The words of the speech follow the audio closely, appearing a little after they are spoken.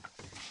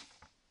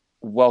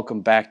Welcome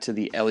back to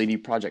the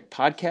LED Project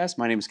podcast.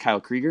 My name is Kyle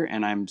Krieger,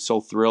 and I'm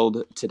so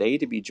thrilled today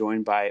to be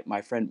joined by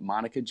my friend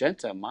Monica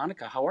Genta.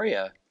 Monica, how are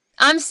you?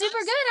 I'm super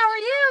good. How are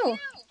you?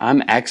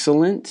 I'm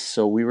excellent.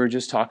 So we were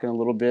just talking a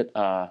little bit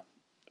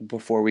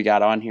before we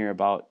got on here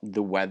about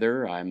the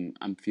weather. I'm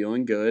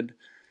feeling good.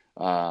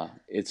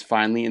 It's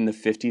finally in the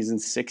 50s and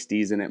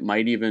 60s, and it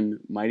might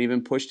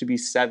even push to be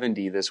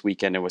 70 this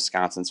weekend in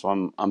Wisconsin.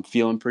 So I'm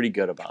feeling pretty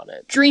good about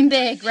it. Dream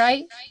big,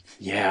 right?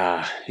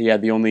 Yeah.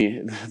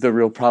 The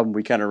real problem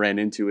we kind of ran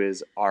into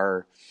is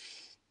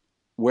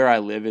where I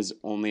live is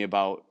only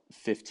about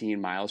 15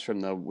 miles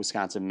from the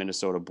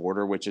Wisconsin-Minnesota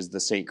border, which is the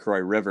St. Croix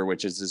River,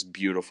 which is this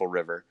beautiful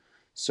river.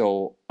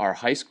 So our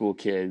high school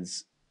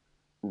kids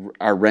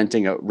are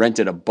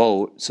rented a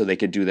boat so they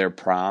could do their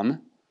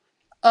prom.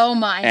 Oh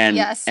my, And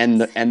yes. and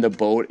the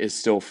boat is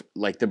still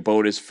like the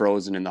boat is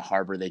frozen in the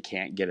harbor. They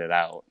can't get it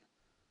out.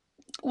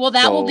 Well,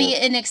 that will be So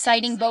an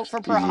exciting boat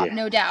for prom, yeah.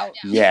 no doubt.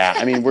 Yeah,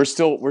 I mean we're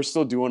still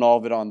doing all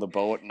of it on the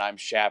boat, and I'm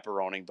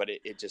chaperoning, but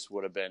it just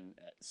would have been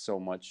so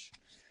much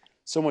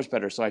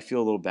better. So I feel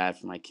a little bad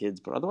for my kids,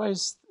 but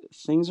otherwise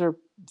things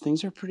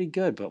are pretty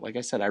good. But like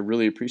I said, I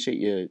really appreciate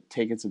you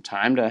taking some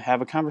time to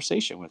have a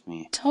conversation with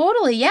me.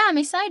 Totally. Yeah, I'm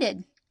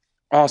excited.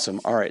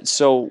 Awesome. All right.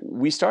 So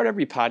we start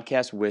every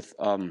podcast with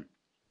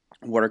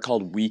what are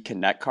called We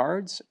Connect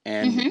cards,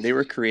 and Mm-hmm. they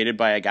were created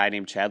by a guy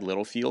named Chad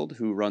Littlefield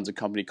who runs a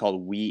company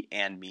called We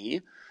and Me.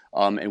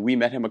 And we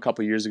met him a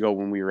couple years ago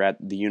when we were at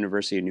the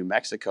University of New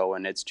Mexico,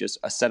 and it's just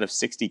a set of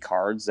 60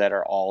 cards that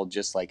are all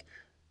just like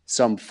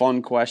some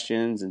fun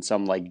questions and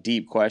some like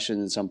deep questions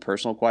and some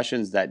personal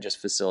questions that just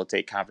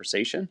facilitate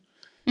conversation.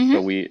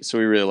 Mm-hmm. So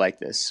we really like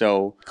this.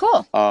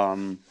 Cool.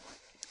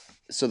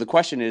 So the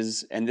question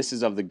is, and this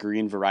is of the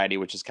green variety,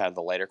 which is kind of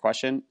the lighter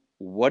question.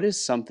 What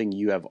is something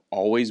you have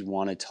always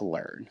wanted to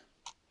learn?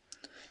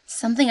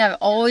 Something I've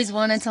always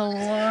wanted to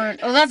learn.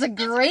 Oh, that's a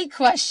great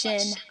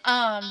question.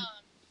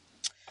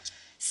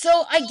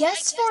 So I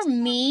guess for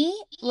me,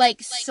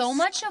 like so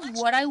much of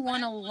what I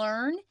want to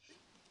learn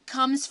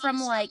comes from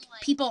like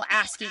people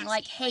asking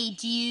like, "Hey,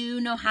 do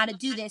you know how to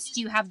do this?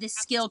 Do you have this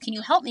skill? Can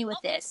you help me with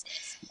this?"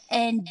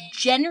 And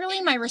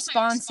generally my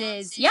response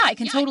is, "Yeah, I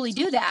can totally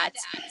do that."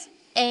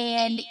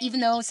 And even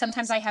though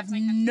sometimes I have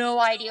no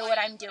idea what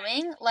I'm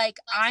doing, like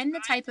I'm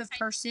the type of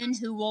person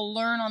who will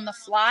learn on the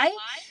fly.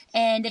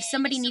 And if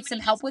somebody needs some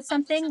help with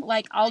something,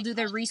 like I'll do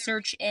the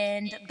research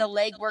and the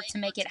legwork to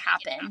make it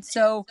happen.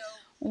 So,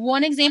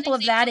 one example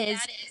of that is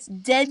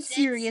dead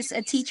serious.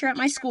 A teacher at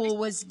my school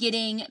was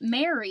getting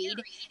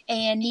married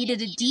and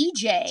needed a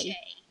DJ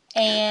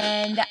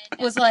and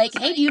was like,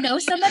 "Hey, do you know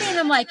somebody?" And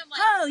I'm like,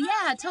 "Oh,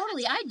 yeah,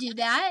 totally. I do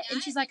that."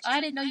 And she's like, "I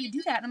didn't know you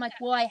do that." And I'm like,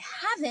 "Well, I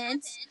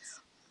haven't,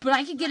 but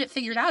I could get it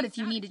figured out if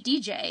you need a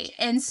DJ."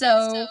 And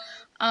so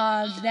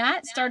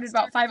that started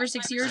about 5 or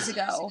 6 years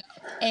ago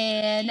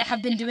and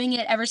have been doing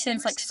it ever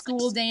since, like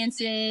school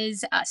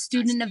dances,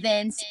 student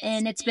events,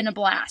 and it's been a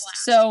blast.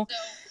 So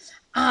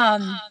I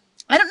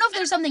don't know if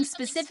there's something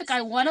specific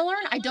I want to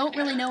learn. I don't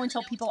really know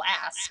until people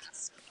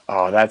ask.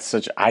 Oh, that's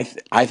such. I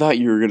thought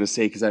you were gonna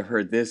say, because I've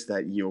heard this,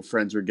 that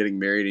friends were getting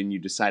married and you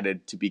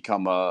decided to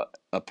become a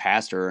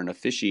pastor or an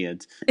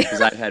officiant.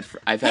 Because I've had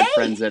Hey,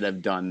 friends that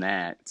have done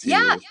that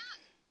yeah, too.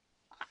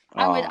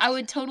 I would Uh, I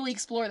would totally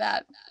explore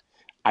that.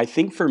 I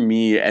think for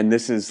me, and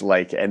this is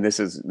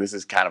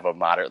kind of a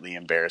moderately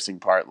embarrassing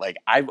part. Like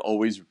I've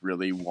always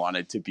really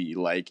wanted to be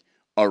like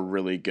a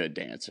really good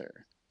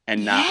dancer,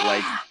 and not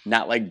like Yeah.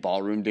 not like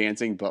ballroom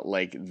dancing, but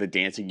like the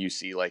dancing you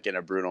see like in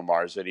a Bruno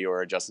Mars video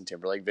or a Justin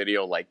Timberlake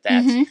video. Like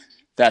Mm-hmm.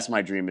 that's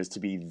my dream, is to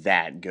be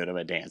that good of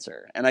a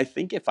dancer. And I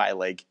think if I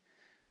like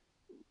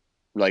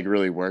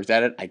really worked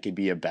at it, I could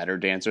be a better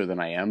dancer than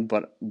I am.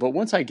 But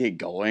once I get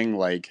going,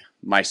 like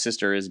my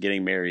sister is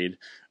getting married.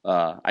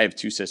 I have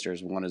two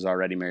sisters. One is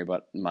already married,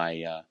 but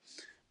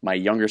my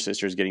younger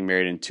sister is getting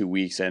married in 2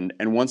 weeks. And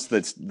once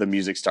the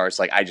music starts,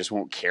 like I just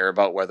won't care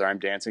about whether I'm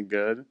dancing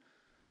good.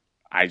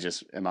 I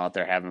just am out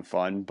there having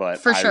fun. But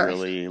For I sure.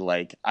 really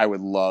I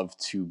would love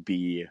to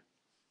be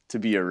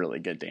a really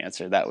good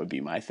dancer. That would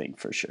be my thing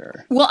for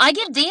sure. Well, I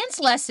give dance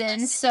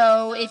lessons,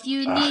 so if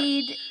you Uh,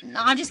 need, no,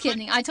 I'm just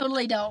kidding. I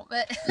totally don't,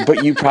 but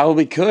but you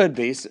probably could,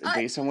 based I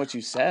based on what you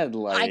said.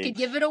 I could Like,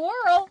 give it a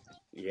whirl.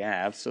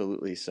 yeah,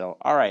 absolutely. So,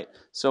 all right.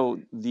 So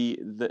the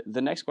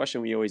next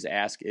question we always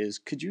ask is,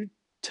 could you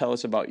tell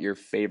us about your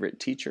favorite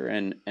teacher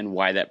and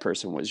why that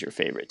person was your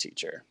favorite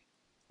teacher?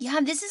 Yeah,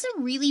 this is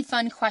a really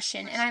fun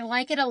question, and I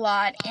like it a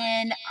lot.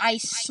 And I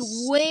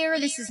swear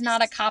this is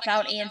not a cop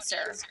out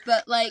answer,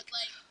 but like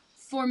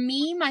for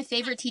me, my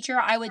favorite teacher,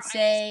 I would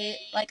say,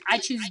 like, I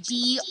choose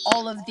D,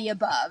 all of the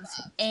above.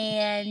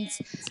 And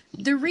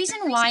the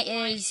reason why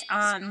is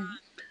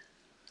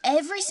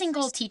every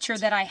single teacher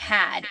that I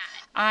had,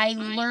 I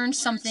learned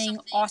something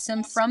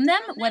awesome from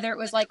them, whether it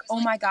was like, oh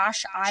my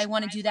gosh, I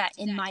want to do that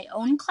in my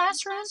own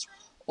classroom,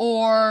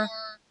 or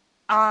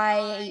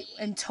I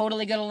am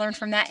totally going to learn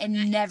from that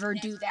and never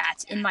do that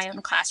in my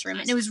own classroom.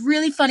 And it was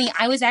really funny.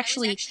 I was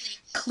actually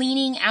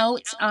cleaning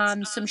out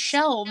some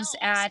shelves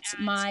at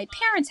my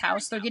parents'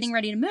 house. They're getting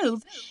ready to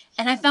move.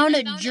 And I found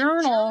a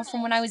journal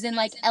from when I was in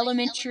like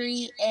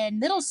elementary and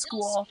middle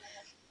school.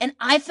 And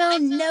I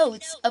found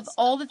notes of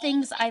all the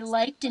things I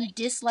liked and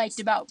disliked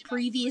about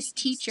previous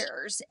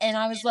teachers. And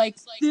I was like,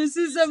 this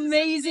is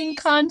amazing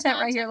content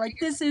right here. Like,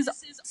 this is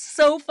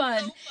so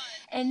fun.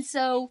 And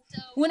so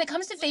when it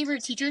comes to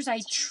favorite teachers, I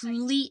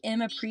truly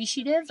am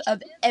appreciative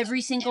of every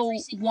single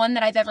one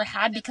that I've ever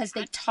had because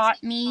they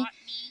taught me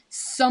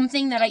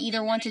something that I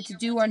either wanted to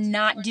do or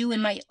not do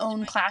in my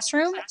own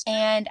classroom.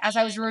 And as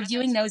I was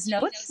reviewing those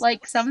notes,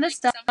 like some of the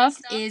stuff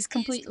is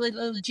completely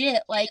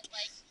legit. Like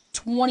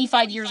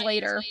 25 years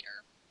later.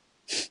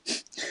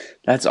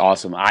 That's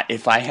awesome.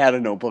 If I had a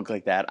notebook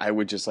like that, I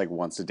would just like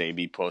once a day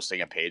be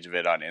posting a page of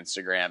it on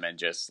Instagram and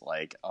just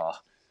like,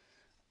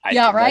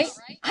 yeah, right?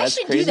 I That's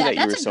should crazy do that.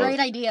 you were That's a great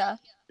idea.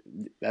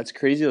 That's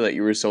crazy that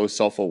you were so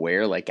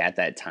self-aware like at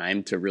that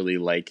time to really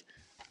like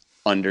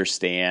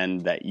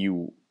understand that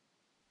you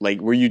like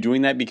were you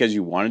doing that because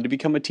you wanted to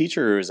become a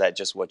teacher or is that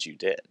just what you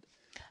did?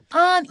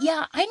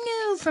 Yeah, I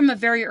knew from a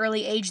very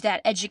early age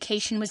that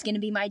education was going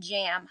to be my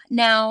jam.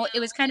 Now, it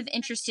was kind of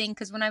interesting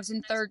because when I was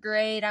in third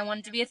grade, I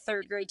wanted to be a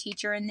third grade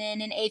teacher, and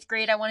then in eighth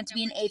grade, I wanted to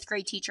be an eighth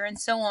grade teacher, and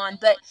so on.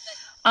 But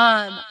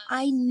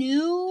I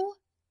knew,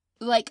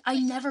 like, I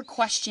never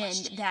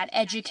questioned that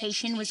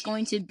education was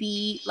going to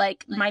be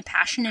like my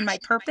passion and my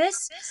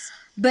purpose.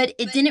 But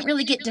it didn't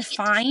really get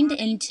defined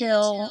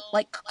until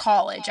like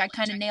college. I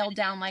kind of nailed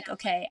down like,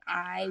 okay,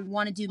 I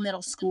want to do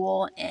middle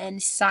school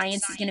and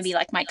science is going to be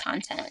like my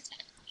content.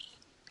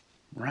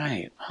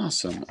 Right.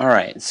 Awesome. All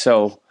right.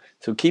 So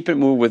keep it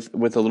moving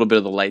with a little bit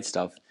of the light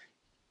stuff.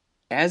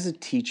 As a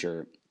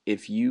teacher,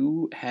 if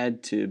you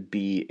had to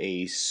be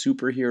a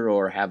superhero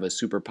or have a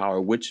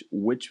superpower, which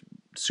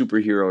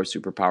superhero or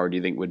superpower do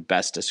you think would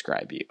best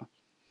describe you?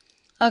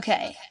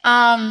 Okay.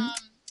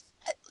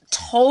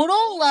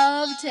 Total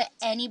love to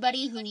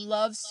anybody who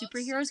loves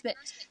superheroes, but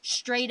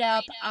straight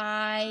up,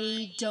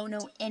 I don't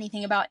know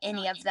anything about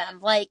any of them.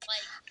 Like,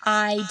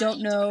 I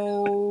don't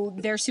know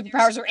their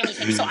superpowers or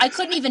anything. So I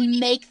couldn't even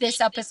make this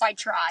up if I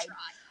tried.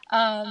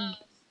 Um,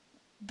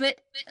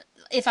 but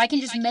if I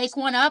can just make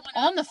one up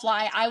on the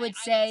fly, I would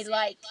say,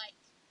 like,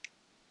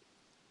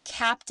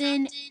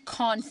 Captain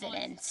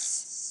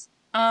Confidence.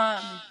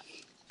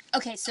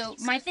 Okay, so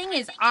my thing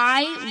is,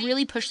 I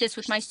really push this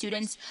with my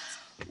students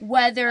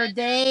whether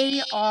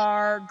they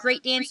are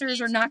great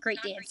dancers or not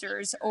great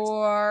dancers,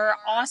 or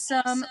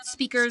awesome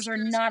speakers or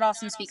not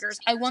awesome speakers.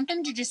 I want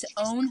them to just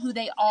own who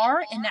they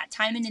are in that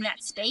time and in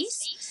that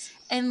space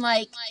and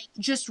like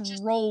just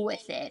roll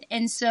with it.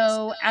 And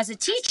so as a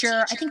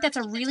teacher, I think that's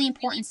a really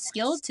important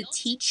skill to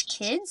teach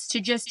kids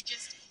to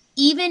just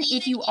even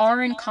if you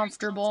are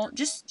uncomfortable,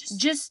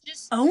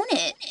 just own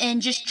it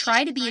and just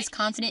try to be as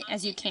confident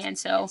as you can.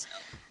 So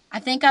I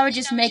think I would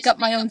just make up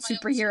my own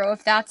superhero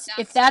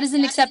if that is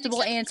an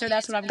acceptable answer.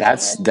 That's what I'm going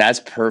with.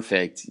 That's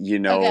perfect.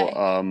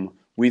 Okay.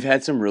 We've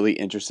had some really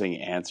interesting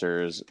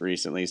answers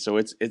recently, so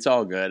it's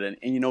all good. And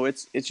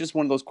it's just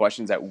one of those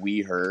questions that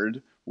we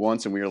heard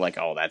once, and we were like,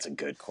 oh, that's a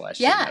good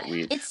question. Yeah, That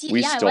we it's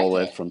we yeah, I stole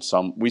like it from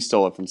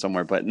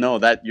somewhere. But no,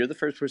 that you're the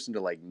first person to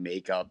like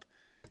make up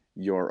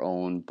your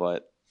own.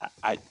 But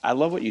I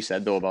love what you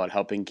said though about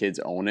helping kids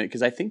own it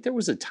because I think there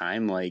was a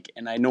time like,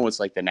 and I know it's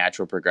like the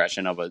natural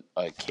progression of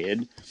a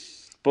kid.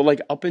 But like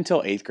up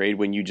until eighth grade,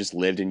 when you just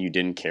lived and you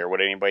didn't care what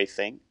anybody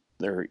think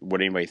or what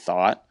anybody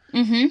thought,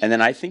 Mm-hmm. and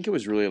then I think it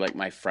was really like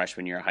my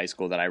freshman year of high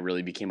school that I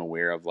really became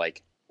aware of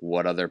like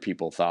what other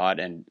people thought,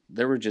 and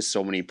there were just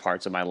so many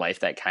parts of my life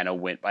that kind of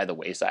went by the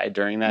wayside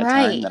during that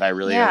time Right. that I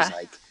really was Yeah.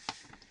 like,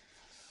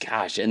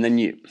 gosh. And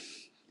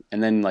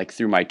then like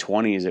through my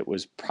 20s, it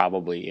was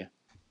probably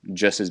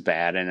just as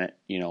bad, and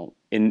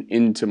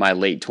into my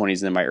late 20s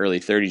and then my early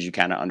 30s, you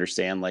kind of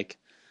understand like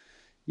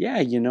yeah,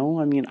 I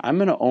mean, I'm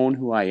gonna own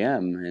who I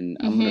am, and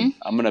Mm-hmm.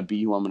 I'm gonna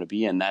be who I'm gonna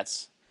be, and and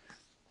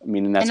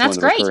And that's one that's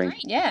of the great. recurring,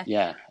 Yeah.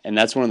 yeah, and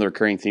that's one of the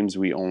recurring themes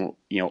we own.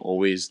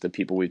 Always the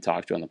people we've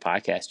talked to on the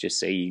podcast just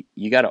say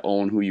you got to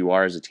own who you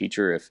are as a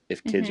teacher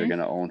if kids are Mm-hmm.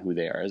 gonna own who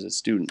they are as a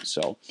student.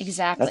 So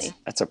Exactly.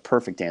 that's a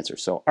perfect answer.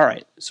 So all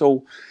right,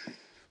 so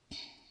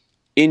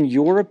in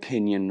your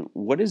opinion,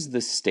 what is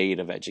the state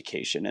of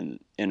education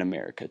in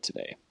America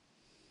today?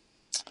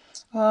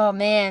 Oh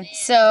man.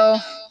 So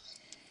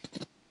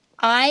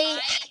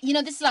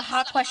this is a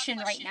hot question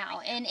right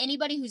now. And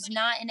anybody who's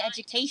not in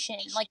education,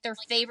 like their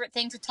favorite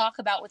thing to talk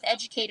about with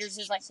educators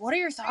is like, what are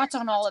your thoughts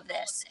on all of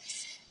this?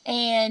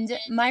 And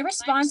my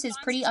response is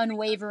pretty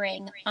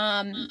unwavering.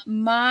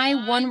 My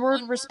one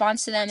word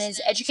response to them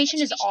is education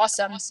is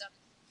awesome,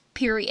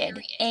 period.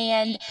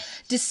 And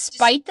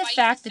despite the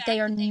fact that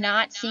they are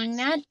not seeing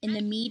that in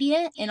the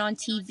media and on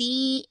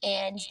TV,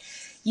 and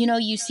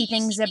you see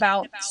things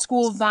about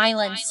school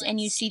violence and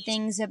you see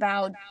things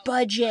about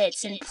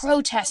budgets and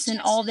protests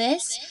and all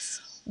this,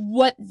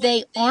 what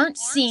they aren't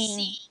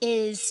seeing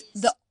is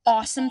the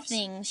awesome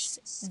things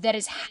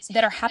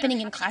that are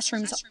happening in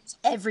classrooms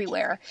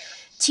everywhere.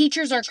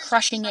 Teachers are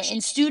crushing it,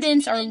 and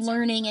students are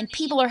learning, and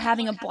people are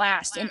having a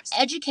blast, and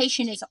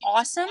education is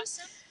awesome.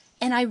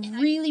 And I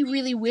really,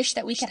 really wish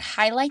that we could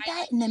highlight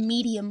that in the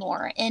media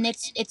more. And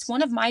it's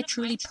one of my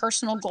truly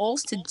personal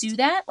goals to do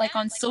that, like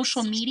on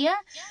social media.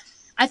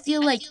 I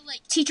feel like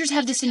teachers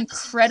have this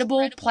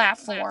incredible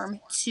platform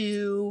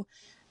to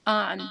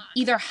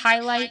either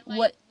highlight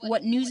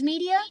what news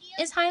media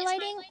is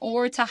highlighting,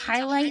 or to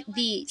highlight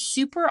the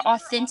super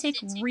authentic,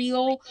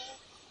 real,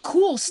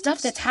 cool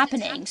stuff that's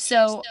happening.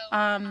 So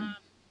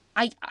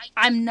I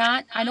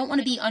I don't want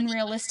to be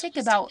unrealistic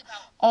about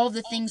all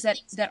the things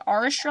that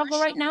are a struggle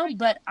right now,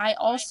 but I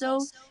also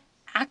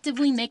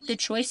actively make the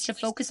choice to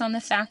focus on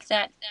the fact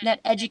that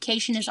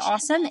education is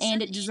awesome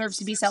and it deserves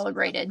to be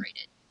celebrated.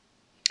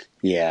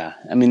 Yeah,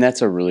 I mean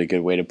that's a really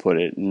good way to put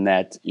it, and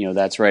that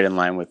that's right in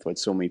line with what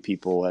so many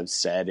people have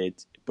said.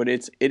 But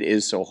it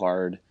is so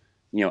hard,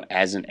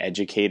 as an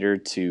educator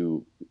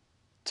to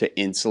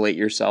insulate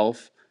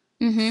yourself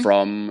Mm-hmm.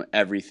 from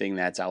everything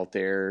that's out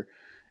there,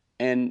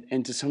 and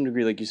to some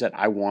degree, like you said,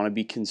 I want to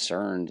be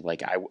concerned.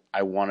 Like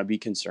I want to be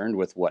concerned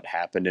with what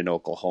happened in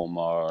Oklahoma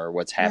or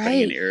what's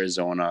happening in Right.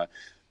 Arizona,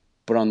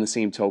 but on the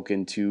same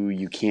token, too,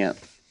 you can't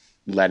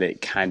let it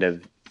kind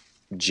of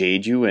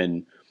jade you.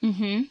 And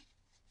Mm-hmm.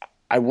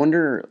 I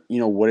wonder,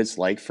 what it's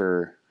like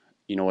for,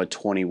 a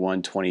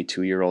 21,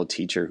 22-year-old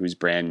teacher who's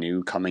brand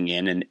new coming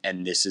in,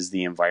 and this is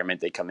the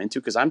environment they come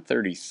into. Cause I'm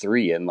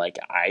 33 and like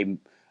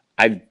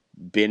I've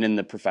been in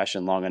the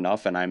profession long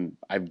enough, and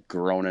I've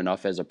grown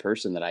enough as a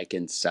person that I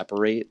can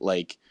separate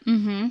like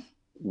Mm-hmm.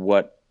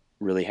 what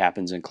really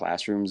happens in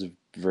classrooms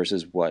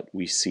versus what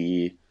we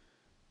see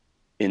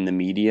in the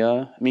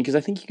media. I mean, cause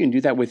I think you can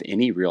do that with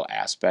any real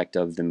aspect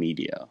of the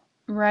media.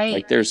 Right.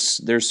 Like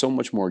there's so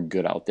much more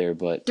good out there,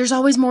 but There's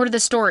always more to the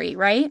story,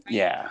 right?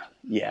 yeah,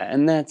 yeah,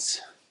 and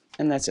that's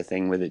a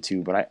thing with it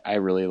too. But I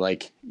really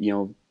like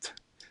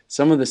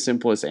some of the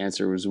simplest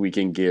answers we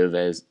can give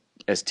as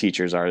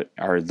teachers are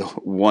the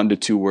 1 to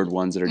 2 word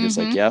ones that are just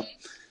like, Mm-hmm. yep,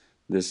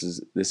 this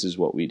is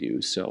what we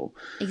do.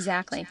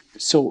 Exactly.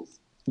 So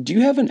do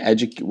you have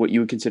what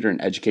you would consider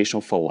an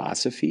educational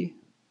philosophy?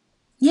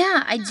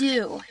 Yeah, I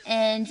do.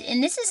 And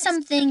this is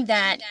something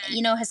that,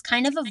 has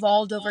kind of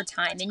evolved over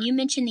time. And you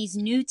mentioned these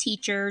new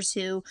teachers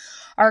who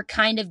are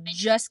kind of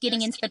just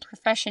getting into the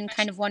profession,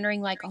 kind of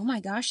wondering like, "Oh my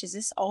gosh, is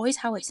this always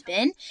how it's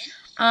been?"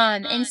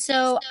 And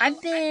so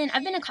I've been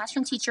a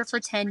classroom teacher for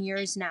 10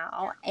 years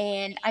now,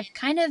 and I've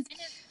kind of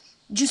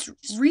just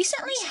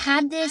recently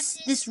had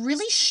this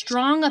really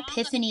strong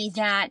epiphany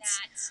that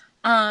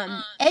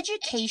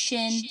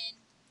education,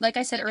 like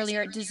I said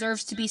earlier, it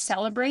deserves to be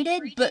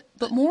celebrated,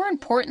 but more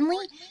importantly,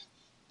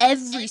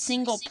 every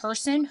single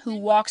person who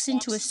walks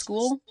into a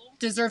school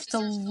deserves to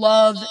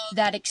love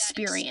that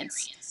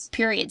experience,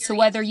 period. So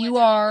whether you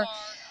are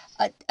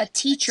a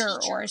teacher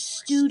or a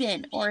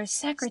student or a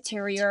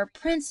secretary or a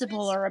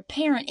principal or a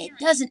parent, it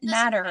doesn't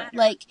matter.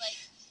 Like,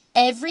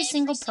 every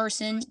single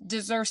person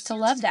deserves to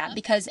love that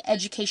because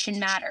education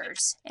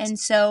matters. And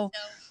so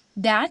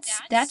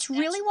that's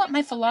really what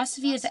my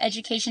philosophy of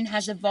education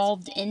has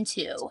evolved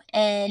into.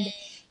 And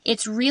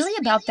it's really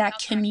about that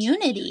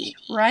community,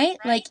 right?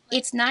 Like,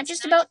 it's not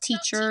just about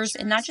teachers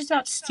and not just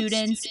about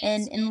students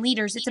and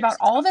leaders. It's about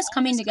all of us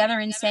coming together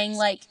and saying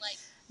like,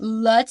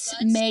 let's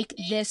make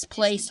this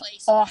place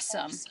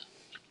awesome.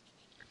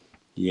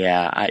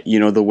 Yeah,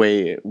 the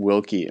way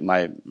Wilkie,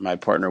 my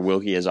partner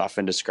Wilkie, has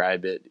often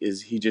described it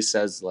is he just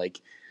says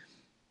like,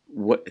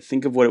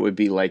 think of what it would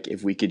be like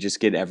if we could just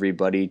get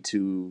everybody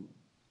to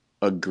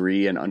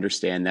agree and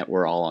understand that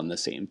we're all on the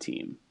same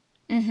team.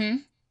 Mm-hmm.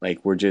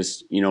 Like we're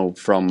just,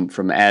 from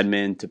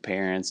admin to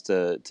parents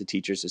to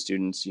teachers to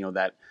students,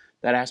 that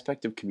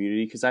aspect of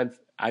community. Because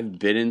I've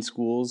been in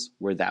schools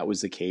where that was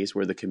the case,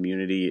 where the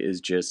community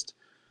is just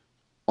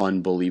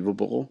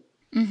unbelievable,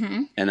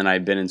 Mm-hmm. and then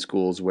I've been in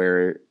schools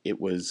where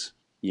it was,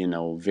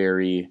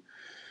 very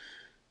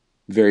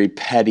very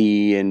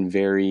petty and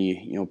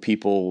very,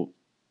 people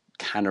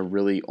kind of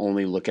really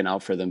only looking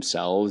out for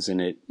themselves, and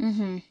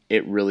Mm-hmm.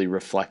 it really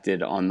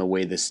reflected on the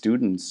way the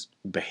students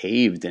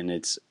behaved. And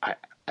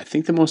I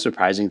think the most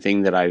surprising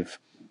thing that I've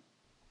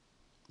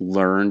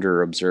learned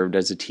or observed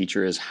as a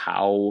teacher is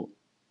how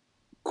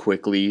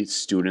quickly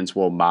students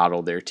will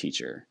model their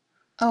teacher.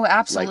 Oh, Like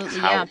absolutely.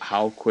 how Yeah.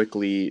 how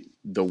quickly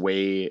the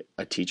way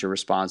a teacher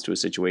responds to a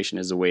situation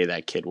is the way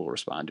that kid will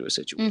respond to a Mm-hmm.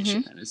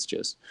 situation. And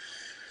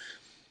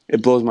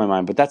it blows my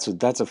mind. But that's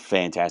a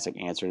fantastic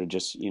answer to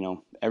just,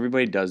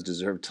 everybody does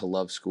deserve to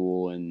love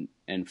school,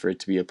 and for it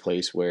to be a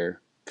place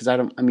where, because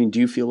I mean, do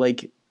you feel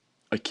like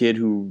a kid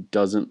who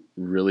doesn't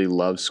really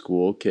love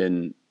school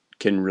can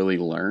really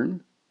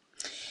learn?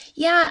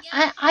 Yeah,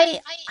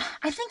 I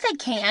think they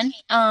can.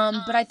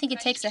 But I think it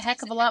takes a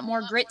heck of a lot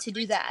more grit to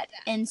do that.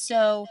 And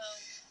so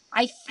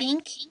I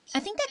think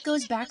that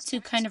goes back to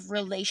kind of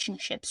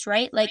relationships,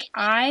 right? Like,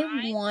 I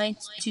want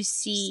to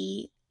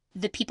see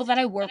the people that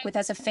I work with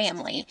as a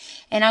family,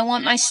 and I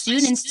want my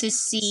students to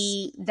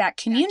see that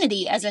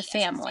community as a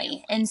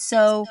family. And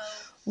so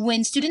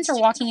when students are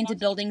walking into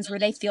buildings where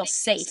they feel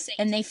safe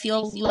and they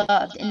feel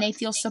loved and they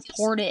feel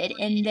supported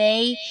and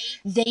they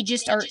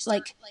just are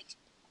like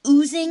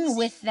oozing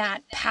with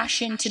that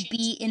passion to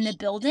be in the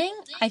building,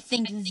 I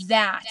think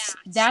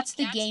that's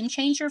the game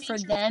changer for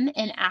them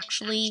and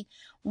actually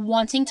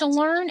wanting to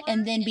learn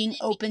and then being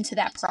open to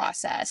that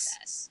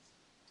process.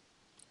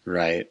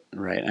 Right,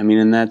 right. I mean,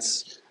 and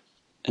that's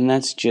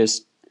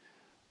just,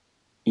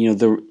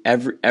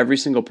 the every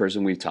single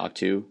person we've talked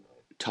to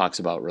talks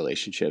about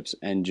relationships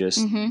and just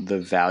Mm-hmm. the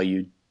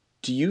value.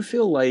 Do you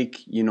feel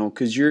like,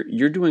 because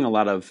you're doing a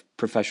lot of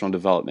professional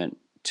development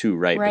too,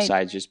 right? Right.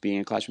 Besides just being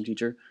a classroom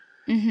teacher,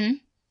 Mm-hmm.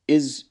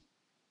 is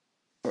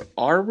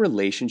are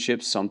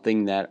relationships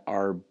something that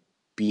are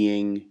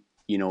being,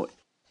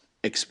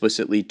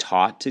 explicitly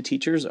taught to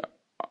teachers?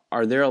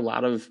 Are there a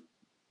lot of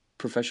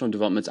professional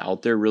developments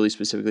out there really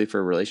specifically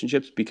for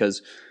relationships?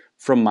 Because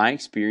from my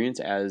experience,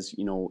 as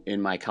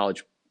in my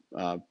college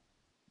uh,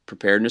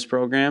 preparedness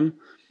program,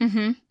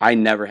 Mm-hmm. I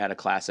never had a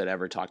class that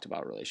ever talked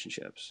about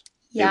relationships.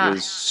 It Yeah.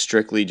 was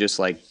strictly just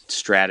like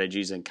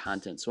strategies and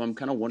content. So I'm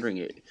kind of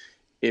wondering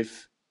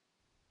if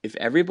if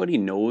everybody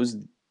knows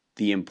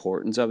the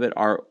importance of it,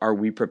 are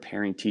we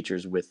preparing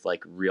teachers with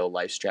like real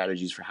life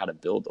strategies for how to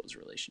build those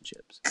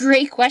relationships?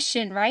 Great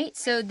question, right?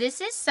 So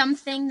this is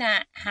something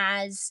that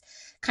has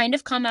kind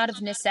of come out of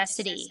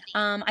necessity.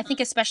 I think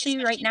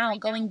especially right now,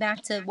 going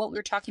back to what we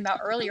were talking about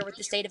earlier with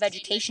the state of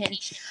education,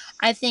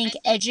 I think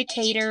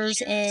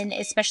educators and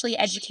especially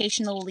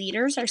educational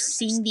leaders are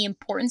seeing the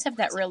importance of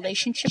that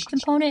relationship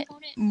component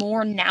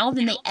more now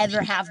than they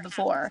ever have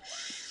before.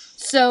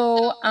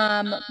 So,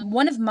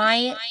 one of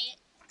my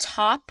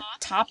top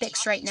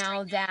topics right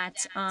now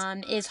that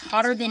is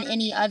hotter than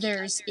any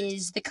others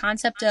is the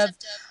concept of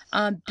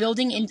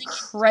building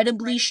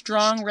incredibly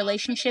strong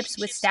relationships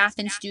with staff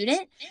and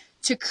student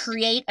to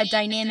create a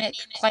dynamic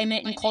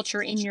climate and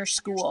culture in your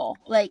school.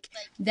 Like,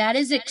 that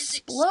is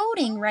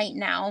exploding right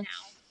now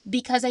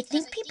because I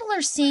think people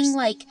are seeing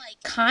like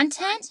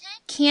content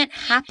can't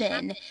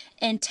happen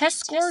and test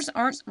scores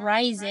aren't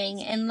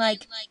rising and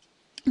like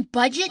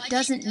budget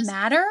doesn't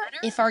matter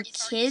if our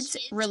kids'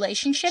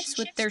 relationships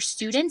with their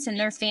students and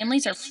their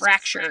families are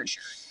fractured.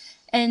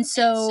 And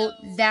so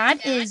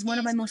that is one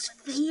of my most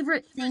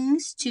favorite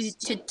things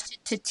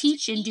to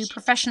teach and do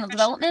professional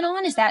development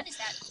on is that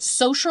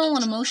social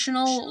and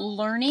emotional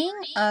learning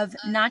of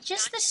not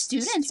just the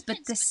students but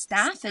the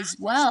staff as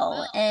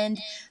well. And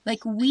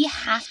like we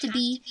have to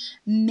be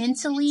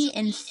mentally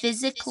and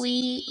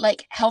physically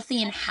like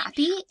healthy and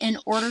happy in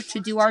order to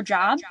do our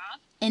job.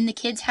 And the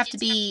kids have to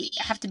be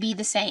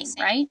the same,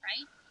 right?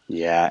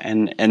 Yeah,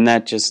 and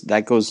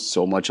that goes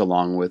so much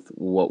along with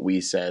what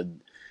we said,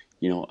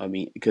 I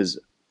mean, because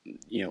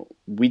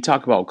we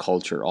talk about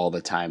culture all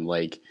the time,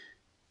 like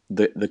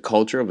the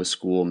culture of a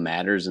school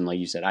matters, and like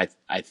you said,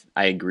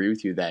 I agree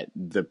with you that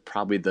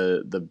probably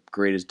the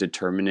greatest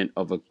determinant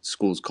of a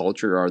school's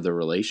culture are the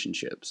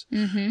relationships.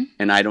 Mm-hmm.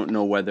 And I don't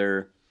know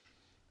whether,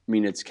 I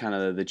mean, it's kind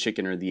of the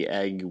chicken or the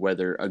egg,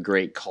 whether a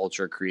great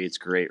culture creates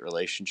great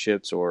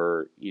relationships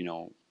or,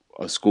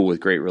 a school with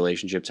great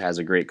relationships has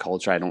a great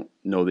culture. I don't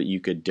know that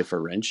you could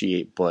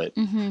differentiate, but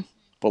Mm-hmm.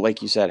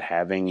 like you said,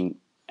 having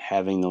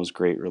those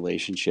great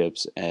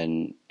relationships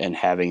and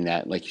having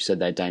that, like you said,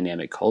 that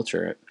dynamic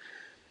culture,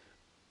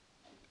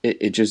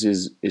 it just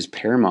is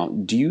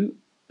paramount. Do you,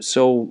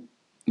 so,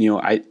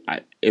 I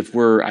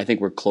think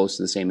we're close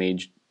to the same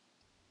age.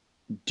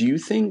 Do you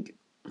think,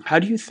 how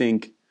do you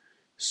think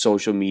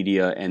social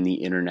media and the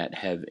internet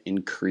have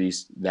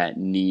increased that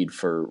need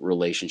for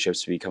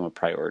relationships to become a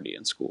priority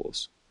in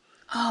schools?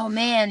 Oh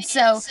man,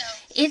 so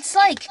it's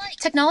like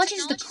technology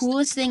is the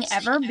coolest thing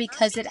ever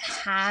because it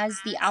has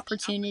the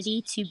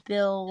opportunity to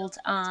build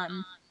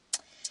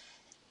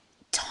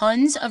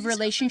tons of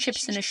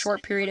relationships in a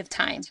short period of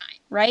time,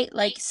 right?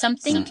 Like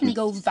something can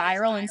go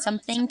viral and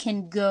something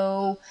can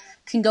go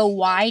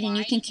wide and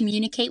you can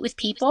communicate with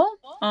people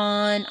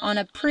on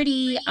a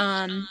pretty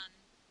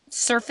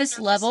surface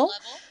level,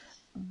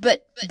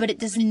 but it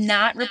does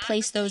not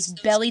replace those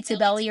belly to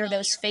belly or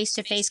those face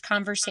to face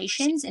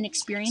conversations and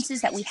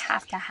experiences that we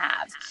have to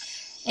have.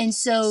 And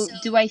so,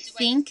 do I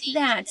think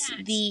that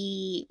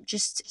the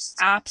just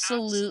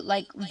absolute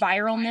like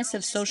viralness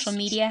of social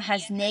media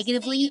has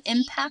negatively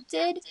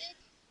impacted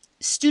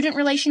student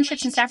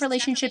relationships and staff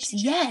relationships?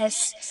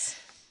 Yes.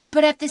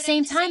 But at the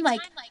same time,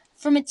 like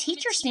from a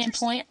teacher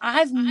standpoint,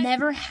 I've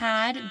never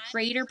had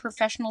greater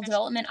professional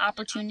development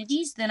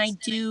opportunities than I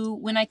do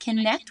when I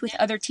connect with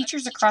other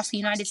teachers across the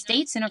United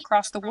States and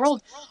across the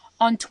world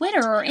on Twitter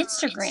or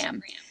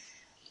Instagram.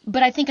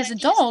 But I think as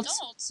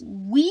adults,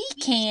 we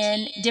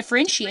can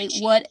differentiate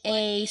what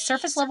a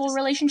surface level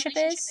relationship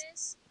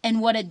is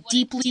and what a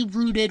deeply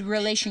rooted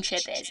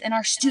relationship is. And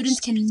our students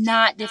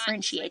cannot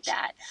differentiate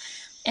that.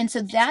 And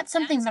so that's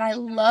something that I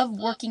love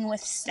working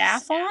with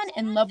staff on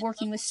and love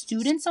working with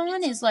students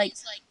on is like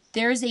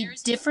there's a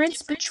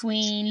difference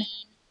between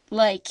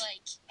like,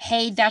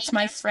 hey, that's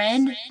my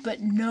friend,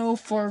 but no,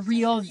 for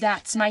real,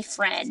 that's my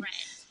friend.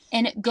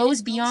 And it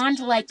goes beyond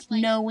like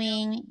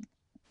knowing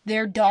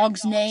their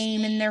dog's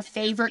name and their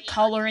favorite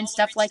color and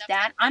stuff like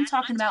that. I'm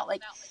talking about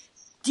like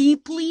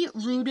deeply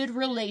rooted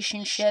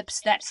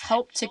relationships that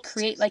help to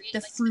create like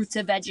the fruits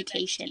of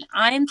education.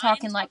 I'm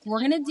talking like we're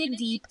going to dig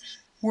deep,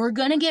 we're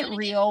going to get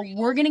real,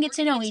 we're going to get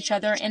to know each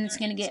other, and it's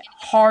going to get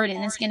hard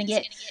and it's going to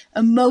get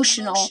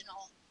emotional.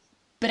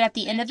 But at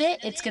the end of it,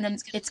 it's going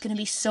to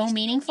be so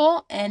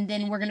meaningful, and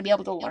then we're going to be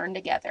able to learn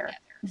together.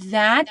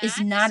 That is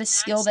not a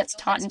skill that's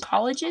taught in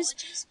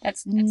colleges.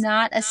 That's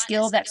not a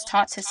skill that's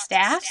taught to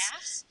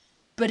staffs,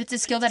 but it's a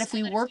skill that if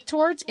we work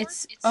towards,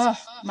 it's, oh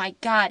my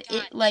God,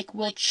 it like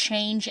will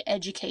change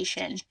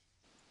education.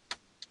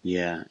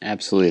 Yeah,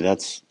 absolutely.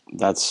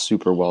 That's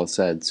super well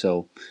said.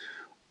 So,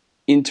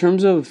 in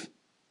terms of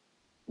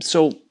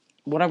so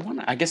what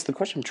I guess the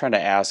question I'm trying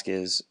to ask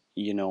is,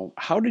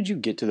 how did you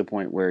get to the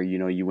point where,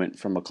 you went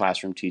from a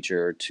classroom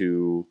teacher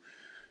to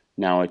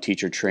now a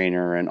teacher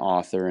trainer and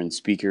author and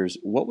speakers?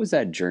 What was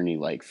that journey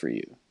like for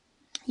you?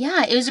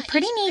 Yeah, it was a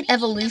pretty neat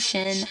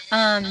evolution.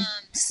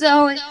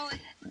 So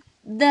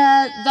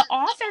the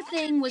author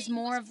thing was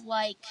more of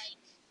like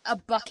a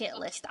bucket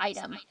list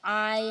item.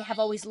 I have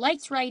always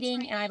liked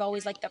writing, and I've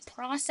always liked the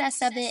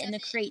process of it and the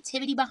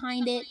creativity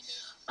behind it.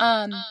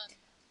 Um,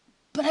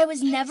 but I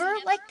was never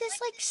like this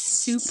like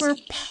super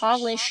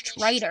polished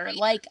writer.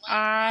 Like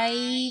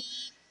I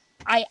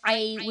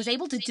was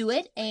able to do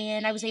it,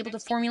 and I was able to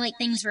formulate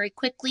things very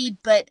quickly,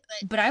 but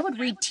I would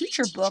read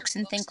teacher books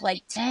and think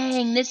like,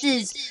 dang, this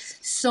is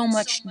so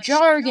much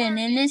jargon,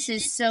 and this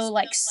is so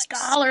like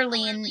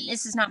scholarly, and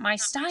this is not my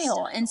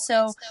style. And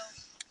so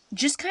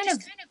just kind of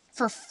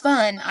for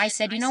fun, I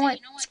said, you know what,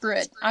 screw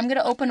it. I'm going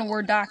to open a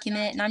Word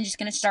document and I'm just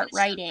going to start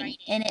writing.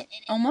 And it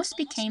almost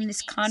became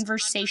this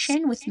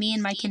conversation with me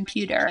and my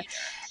computer.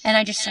 And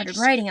I just started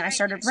writing and I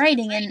started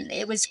writing, and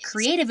it was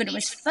creative and it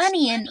was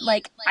funny. And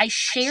like I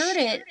shared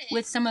it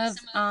with some of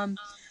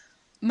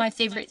my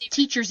favorite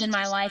teachers in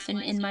my life and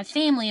in my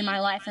family in my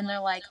life. And they're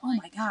like, oh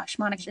my gosh,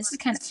 Monica, this is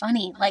kind of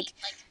funny. Like,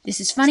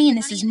 this is funny and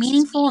this is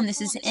meaningful and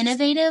this is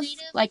innovative.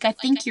 Like, I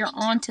think you're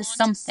on to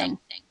something.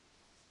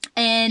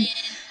 And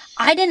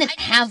I didn't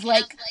have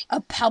like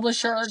a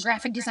publisher or a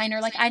graphic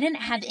designer. Like, I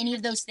didn't have any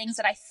of those things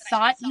that I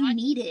thought you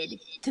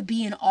needed to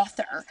be an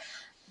author.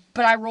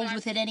 But I rolled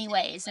with it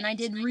anyways, and I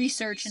did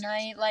research, and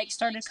I like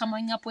started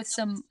coming up with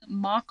some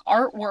mock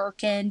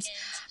artwork, and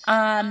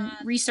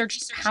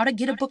researched how to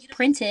get a book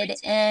printed.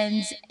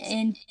 And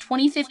in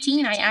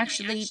 2015, I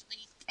actually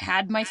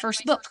had my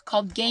first book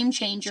called Game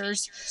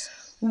Changers,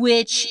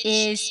 which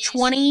is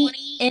 20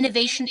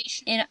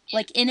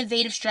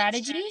 innovative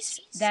strategies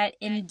that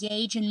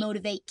engage and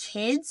motivate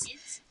kids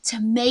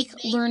to make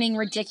learning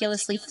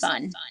ridiculously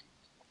fun.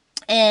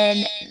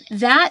 And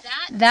that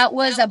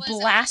was a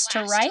blast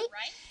to write.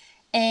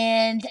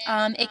 And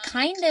it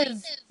kind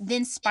of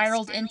then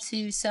spiraled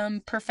into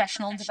some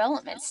professional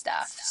development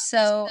stuff.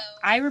 So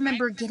I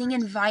remember getting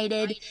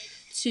invited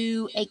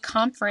to a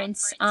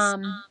conference,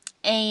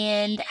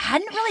 and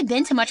hadn't really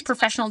been to much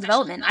professional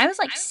development. I was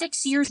like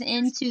 6 years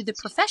into the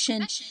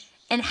profession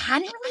and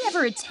hadn't really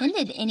ever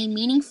attended any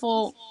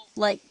meaningful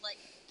like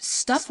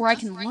stuff where I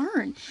can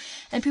learn.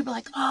 And people are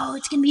like, oh,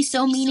 it's going to be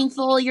so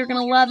meaningful. You're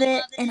going to love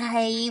it. And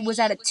I was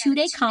at a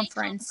 2-day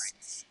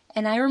conference.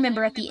 And I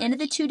remember at the end of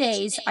the 2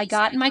 days, I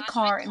got in my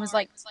car and was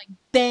like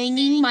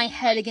banging my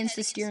head against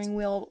the steering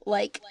wheel.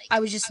 Like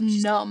I was just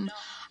numb.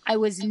 I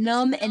was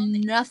numb, and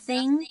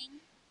nothing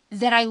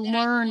that I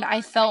learned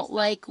I felt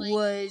like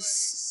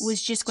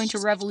was just going to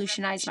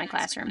revolutionize my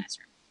classroom.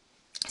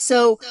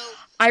 So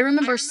I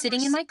remember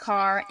sitting in my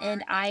car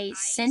and I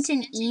sent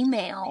an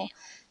email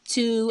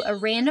to a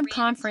random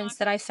conference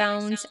that I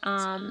found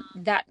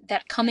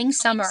that coming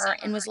summer,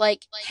 and was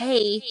like,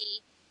 "Hey,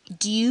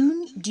 do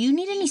you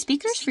need any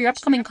speakers for your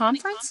upcoming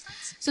conference?"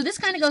 So this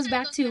kind of goes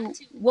back to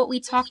what we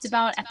talked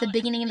about at the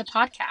beginning of the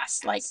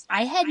podcast. Like,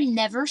 I had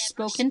never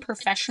spoken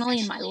professionally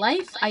in my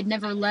life. I'd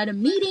never led a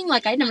meeting.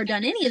 Like, I'd never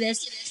done any of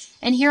this.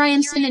 And here I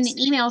am sending an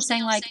email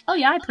saying like, "Oh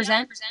yeah, I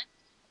present."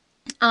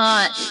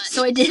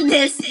 So I did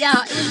this.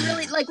 Yeah, it was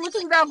really like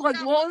looking back,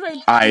 like, what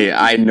was I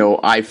I thinking? know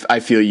I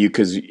feel you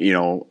because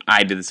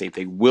I did the same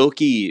thing.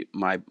 Wilkie,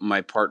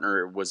 my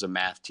partner, was a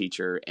math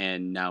teacher,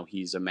 and now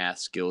he's a math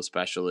skill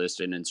specialist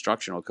and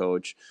instructional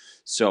coach.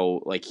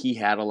 So like he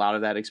had a lot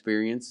of that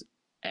experience,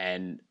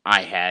 and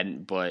I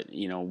hadn't. But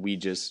we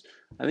just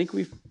I think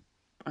we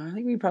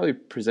probably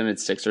presented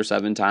 6 or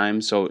 7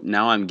 times. So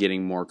now I'm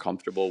getting more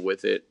comfortable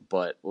with it.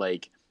 But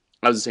like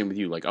I was the same with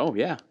you. Like, oh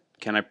yeah,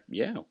 can I?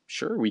 Yeah,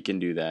 sure, we can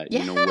do that.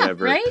 Yeah,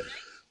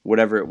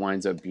 Whatever right? it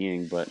winds up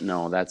being. But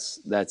no,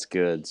 that's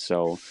good.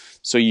 So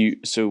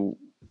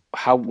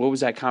how what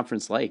was that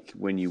conference like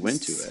when you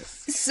went to it?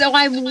 So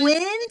I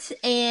went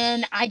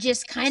and I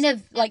just kind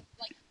of like,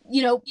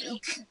 you know,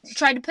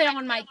 tried to put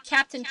on my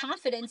Captain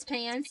Confidence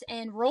pants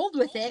and rolled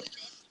with it.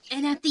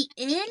 And at the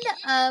end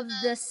of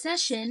the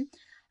session,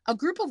 a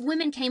group of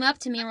women came up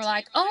to me and were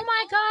like, "Oh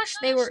my gosh,"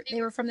 they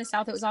were from the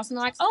South. It was awesome.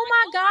 They're like, "Oh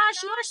my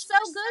gosh, you are so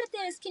good at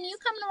this. Can you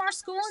come to our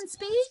school and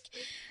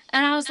speak?"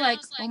 And I was like,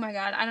 "Oh my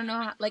god, I don't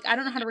know how, like I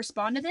don't know how to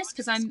respond to this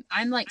because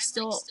I'm like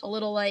still a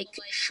little like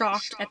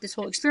shocked at this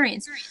whole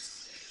experience."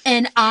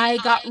 And I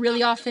got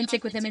really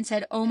authentic with him and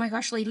said, "Oh my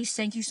gosh, ladies,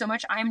 thank you so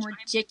much. I'm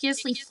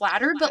ridiculously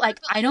flattered, but like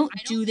I don't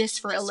do this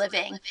for a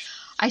living."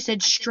 I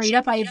said straight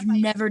up, I have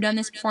never done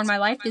this before in my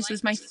life. This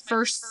was my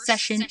first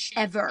session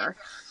ever.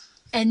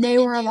 And they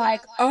were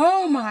like,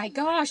 "Oh my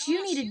gosh,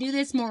 you need to do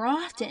this more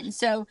often."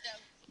 So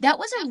that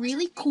was a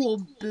really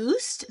cool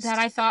boost that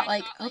I thought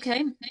like,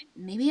 okay,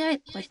 maybe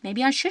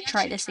I should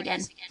try this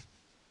again.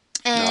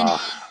 And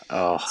Oh,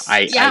 oh,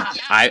 yeah,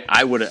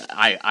 I would have,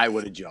 I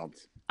would have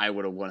jumped. I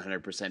would have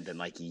 100% been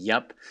like,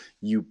 "Yep,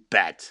 you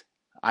bet.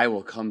 I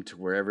will come to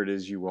wherever it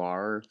is you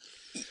are."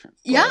 But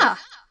yeah.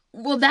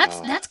 Well,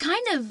 that's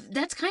kind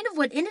of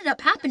what ended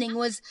up happening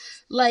was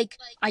like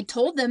I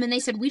told them and they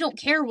said, "We don't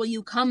care. Will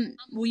you come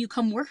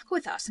work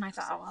with us?" And I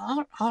thought,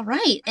 "Oh, all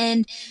right."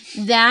 And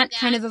that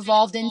kind of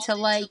evolved into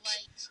like,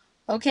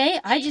 okay,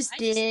 I just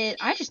did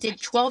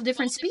 12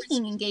 different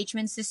speaking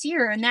engagements this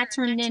year, and that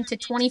turned into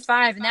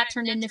 25, and that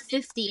turned into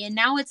 50, and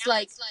now it's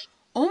like,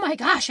 oh my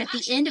gosh, at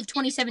the end of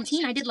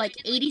 2017 I did like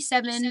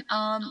 87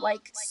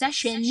 like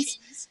sessions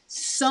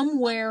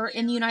somewhere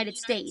in the United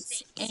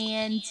States.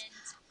 And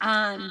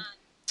um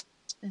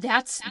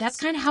that's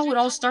kind of how it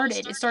all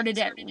started. It started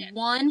at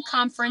one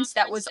conference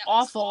that was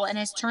awful and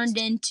has turned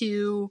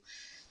into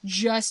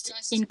just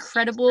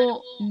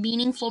incredible,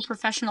 meaningful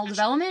professional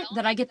development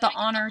that I get the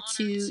honor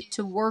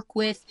to work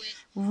with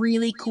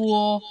really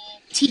cool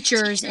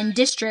teachers and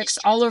districts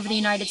all over the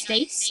United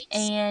States,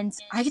 and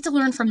I get to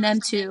learn from them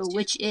too,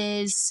 which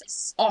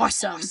is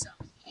awesome.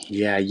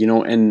 yeah,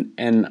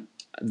 and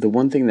the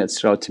one thing that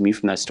stood out to me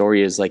from that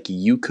story is like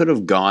you could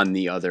have gone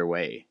the other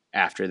way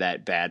after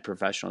that bad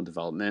professional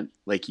development.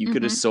 Like you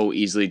could have Mm-hmm. so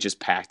easily just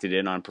packed it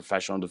in on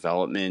professional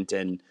development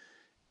and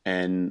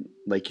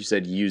like you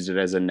said, used it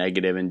as a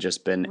negative and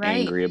just been Right.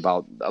 angry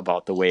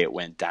about the way it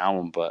went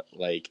down. But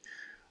like,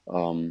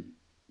 um,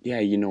 yeah,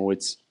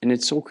 it's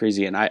so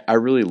crazy, and I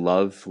really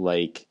love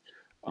like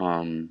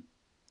um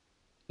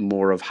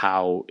more of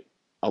how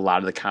a lot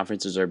of the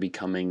conferences are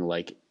becoming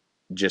like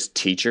just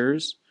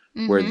teachers,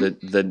 where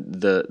Mm-hmm.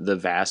 the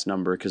vast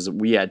number, because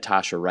we had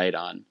Tasha Wright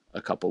on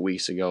a couple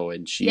weeks ago,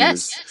 and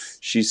Yes.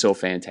 she's so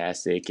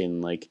fantastic,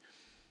 and like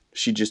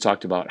she just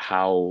talked about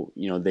how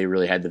they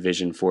really had the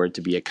vision for it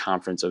to be a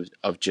conference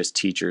of just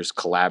teachers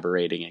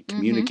collaborating and Mm-hmm.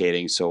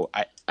 communicating. So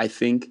I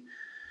think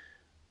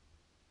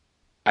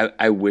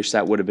I wish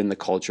that would have been the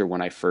culture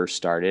when I first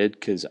started,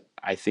 because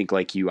I think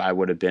like you, I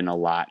would have been a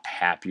lot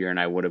happier and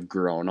I would have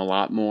grown a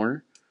lot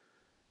more.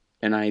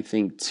 And I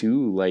think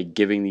too, like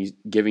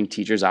giving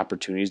teachers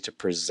opportunities to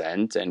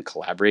present and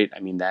collaborate. I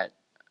mean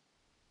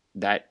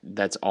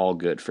that's all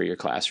good for your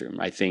classroom.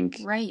 I think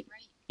Right.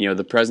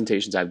 the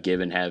presentations I've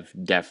given have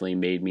definitely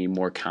made me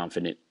more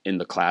confident in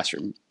the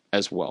classroom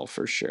as well,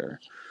 for sure.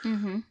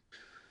 Mm-hmm.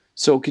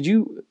 So could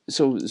you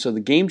so the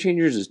game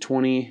changers is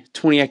 20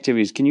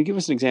 activities. Can you give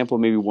us an example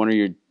of maybe one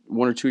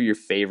or two of your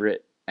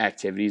favorite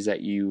activities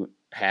that you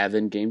have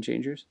in game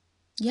changers?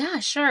 Yeah,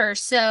 sure.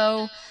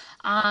 So,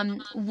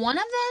 one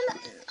of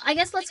them, I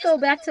guess let's go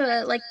back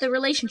to like the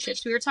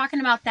relationships. We were talking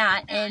about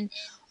that, and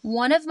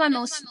one of my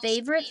most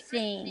favorite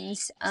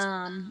things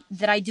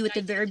that I do at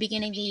the very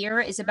beginning of the year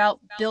is about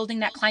building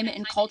that climate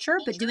and culture,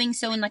 but doing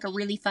so in like a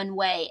really fun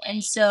way.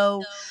 And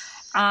so,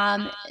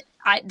 um,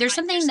 there's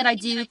something that I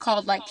do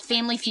called like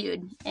Family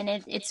Feud, and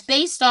it's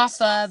based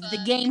off of the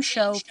game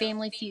show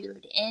Family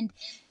Feud. And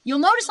you'll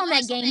notice on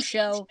that game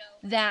show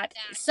that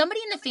somebody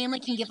in the family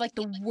can give like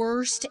the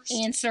worst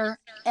answer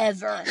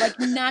ever, like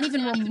not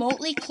even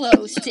remotely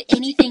close to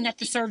anything that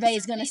the survey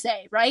is going to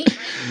say, right?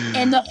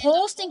 And the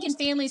whole stinking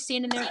family is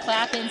standing there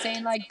clapping,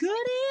 saying like,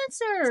 "Good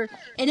answer."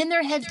 And in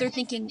their heads, they're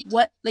thinking,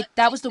 "What? Like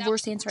that was the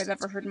worst answer I've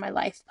ever heard in my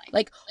life.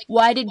 Like,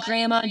 why did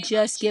Grandma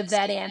just give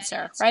that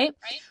answer?" Right?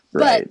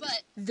 But Right.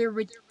 they're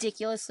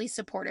ridiculously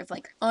supportive,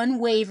 like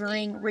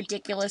unwavering,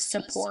 ridiculous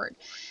support.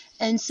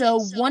 And so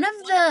one of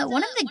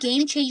the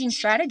game changing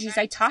strategies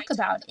I talk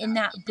about in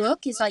that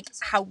book is like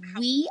how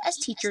we as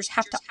teachers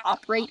have to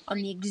operate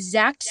on the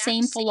exact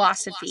same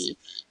philosophy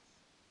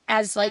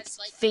as like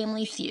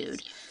Family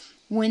Feud.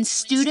 When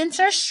students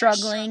are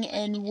struggling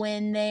and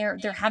when they're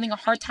having a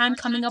hard time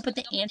coming up with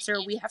the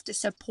answer, we have to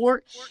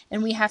support,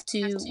 and we have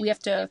to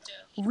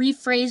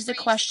rephrase the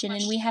question,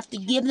 and we have to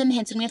give them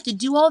hints, and we have to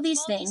do all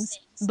these things.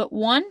 But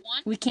one,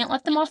 we can't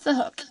let them off the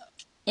hook.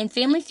 In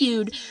Family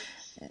Feud,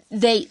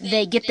 they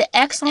get the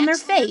X on their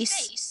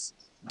face,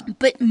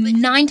 but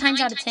 9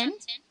 times out of 10,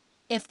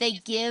 if they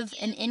give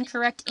an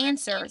incorrect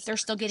answer, they're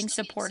still getting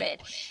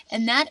supported.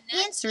 And that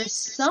answer is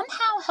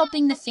somehow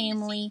helping the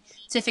family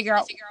to figure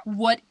out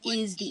what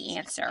is the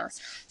answer.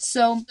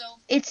 So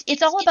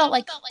it's all about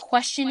like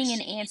questioning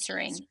and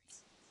answering.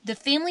 the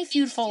Family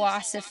Feud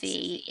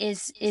philosophy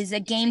is a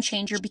game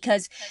changer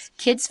because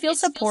kids feel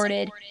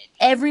supported,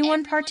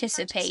 everyone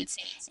participates,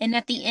 and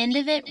at the end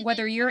of it,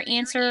 whether your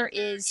answer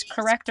is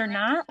correct or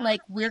not,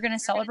 like we're going to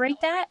celebrate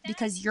that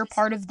because you're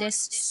part of this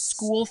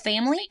school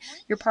family,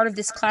 you're part of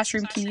this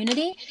classroom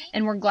community,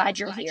 and we're glad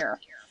you're here.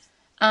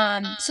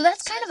 So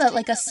that's kind of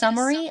like a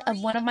summary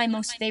of one of my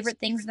most favorite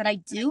things that I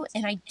do,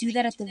 and I do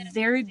that at the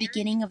very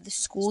beginning of the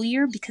school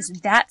year because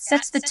that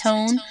sets the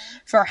tone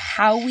for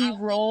how we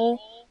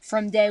roll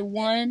from day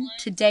 1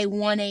 to day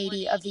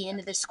 180 of the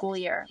end of the school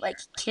year. Like,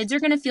 kids are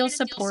going to feel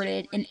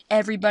supported and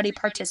everybody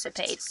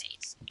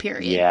participates.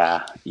 Period.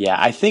 Yeah, yeah.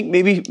 I think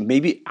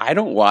maybe I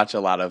don't watch a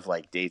lot of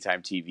like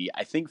daytime TV.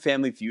 I think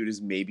Family Feud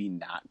is maybe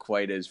not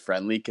quite as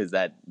friendly because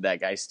that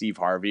guy Steve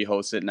Harvey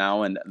hosts it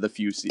now, and the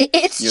few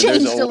It's there's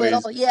changed a always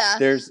little, yeah.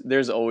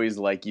 there's always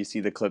like you see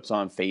the clips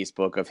on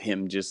Facebook of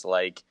him just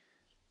like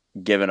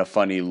giving a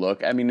funny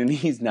look. I mean, and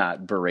he's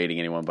not berating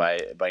anyone by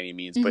any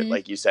means, but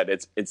like you said,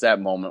 it's that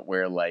moment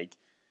where like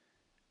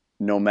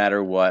no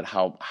matter what,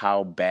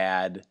 how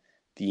bad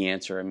the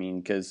answer. I mean,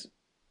 because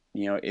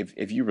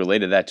if you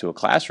related that to a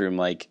classroom,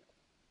 like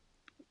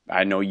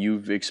I know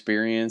you've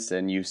experienced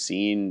and you've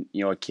seen,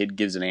 a kid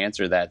gives an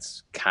answer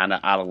that's kind of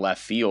out of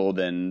left field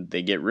and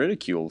they get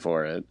ridiculed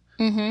for it.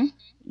 Mm-hmm.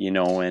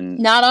 And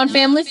not on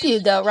Family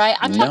Feud though, right?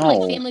 I'm talking like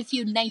no. Family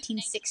Feud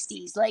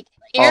 1960s. Like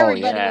Oh,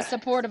 everybody yeah. was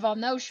supportive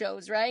on those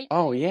shows, right?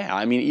 Oh yeah.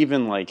 I mean,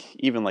 even like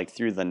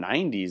through the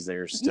 90s,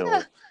 they're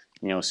still,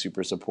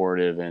 super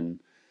supportive, and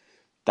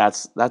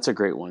that's a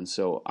great one.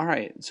 So, all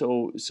right.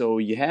 So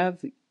you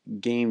have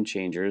Game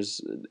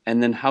Changers,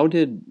 and then how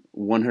did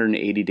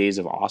 180 Days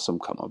of Awesome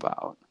come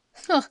about?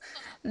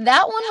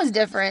 That one was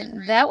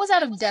different. That was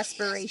out of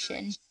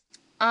desperation.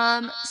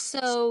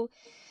 So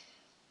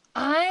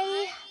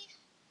I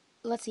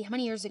let's see, how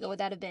many years ago would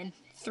that have been?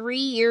 3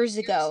 years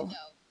ago.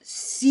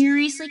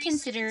 Seriously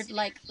considered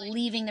like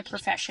leaving the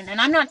profession.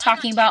 And I'm not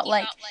talking about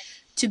like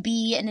to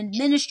be an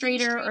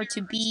administrator or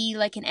to be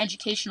like an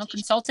educational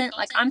consultant.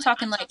 Like I'm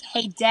talking like,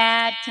 hey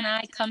dad, can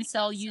I come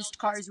sell used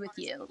cars with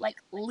you? Like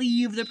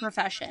leave the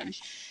profession.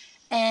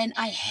 And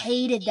I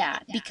hated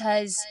that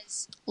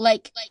because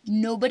like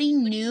nobody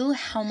knew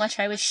how much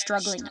I was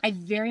struggling. I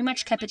very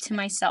much kept it to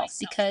myself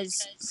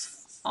because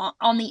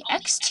on the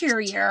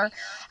exterior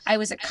I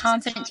was a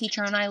confident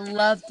teacher and I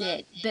loved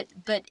it,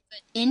 but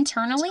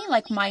internally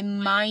like my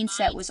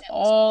mindset was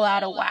all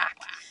out of whack.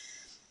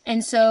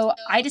 And so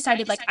I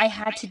decided like I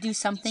had to do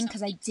something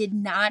because I did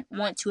not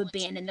want to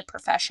abandon the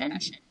profession.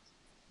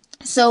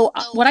 So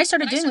what I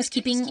started doing was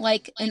keeping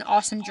like an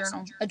awesome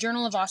journal, a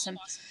journal of awesome.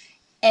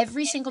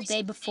 Every single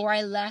day before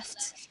I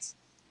left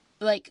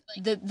like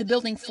the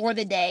building for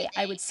the day,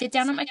 I would sit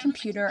down at my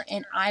computer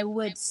and I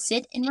would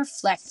sit and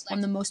reflect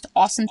on the most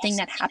awesome thing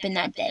that happened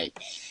that day.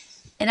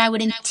 And I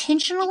would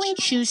intentionally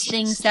choose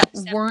things that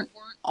weren't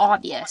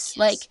obvious.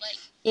 Like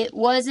it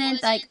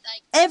wasn't like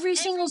every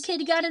single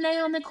kid got an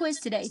A on the quiz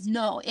today.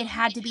 No, it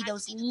had to be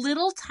those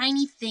little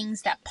tiny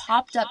things that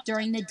popped up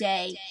during the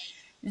day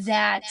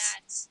that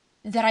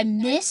I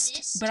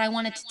missed, but I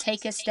wanted to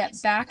take a step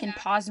back and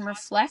pause and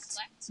reflect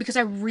because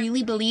I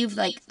really believe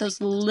like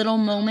those little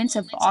moments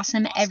of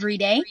awesome every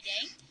day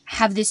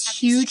have this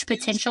huge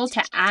potential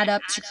to add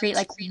up to create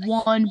like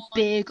one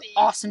big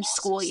awesome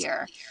school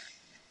year.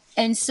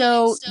 And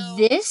so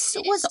this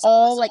was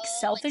all like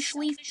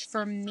selfishly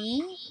for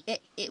me.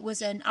 It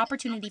was an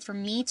opportunity for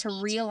me to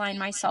realign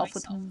myself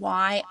with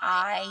why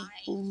I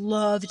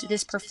loved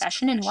this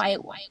profession and why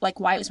it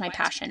was my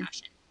passion.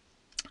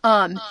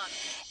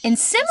 And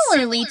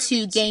similarly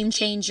to Game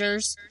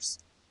Changers,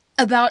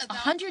 about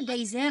 100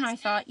 days in, I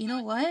thought, you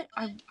know what?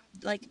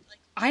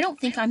 I don't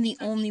think I'm the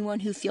only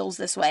one who feels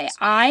this way.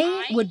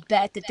 I would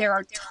bet that there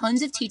are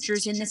tons of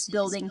teachers in this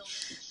building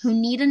who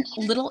need a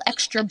little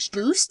extra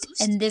boost,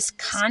 and this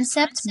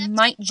concept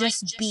might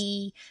just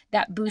be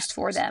that boost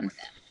for them.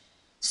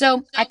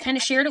 So I kind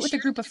of shared it with a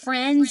group of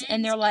friends,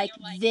 and they're like,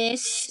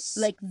 this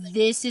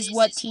is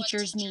what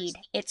teachers need.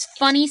 It's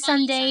funny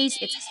some days,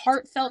 it's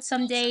heartfelt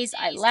some days,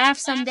 I laugh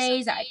some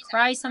days, I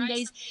cry some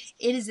days.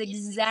 It is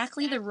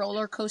exactly the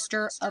roller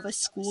coaster of a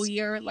school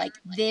year. Like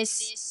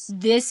this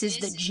is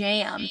the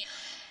jam.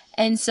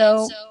 And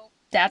so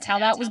that's how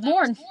that was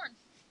born.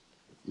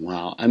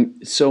 Wow.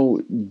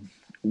 So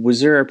was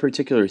there a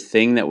particular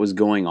thing that was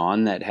going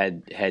on that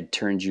had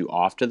turned you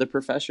off to the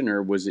profession,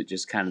 or was it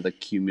just kind of the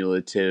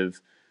cumulative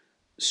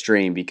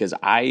strain? Because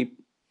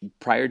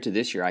prior to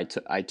this year, I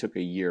took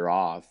a year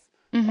off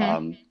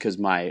because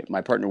my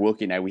partner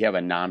Wilkie and I, we have a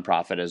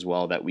nonprofit as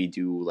well that we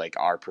do like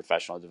our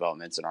professional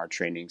developments and our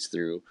trainings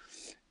through.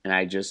 And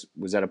I just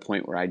was at a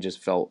point where I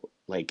just felt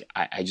like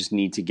I just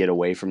need to get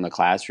away from the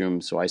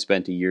classroom. So I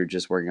spent a year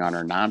just working on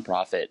our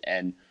nonprofit.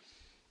 And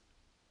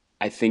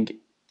I think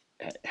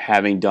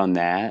having done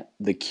that,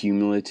 the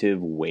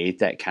cumulative weight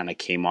that kind of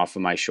came off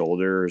of my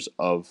shoulders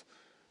of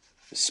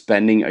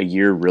spending a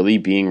year really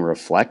being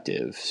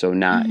reflective. So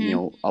not,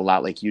 a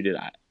lot like you did.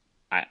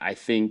 I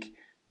think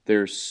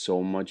there's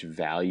so much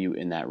value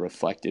in that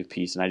reflective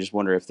piece, and I just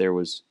wonder if there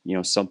was,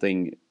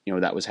 something,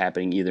 that was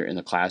happening either in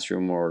the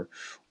classroom or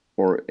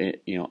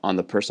on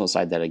the personal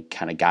side that had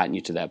kind of gotten you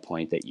to that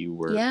point that you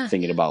were Yeah.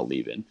 thinking about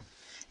leaving.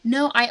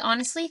 No, I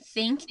honestly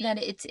think that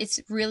it's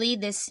really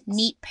this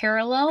neat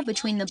parallel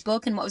between the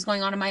book and what was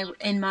going on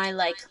in my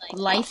like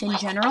life in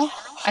general.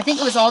 I think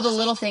it was all the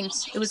little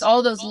things. It was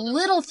all those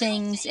little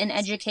things in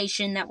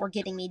education that were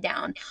getting me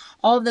down.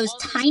 All of those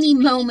tiny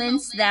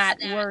moments that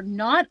were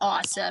not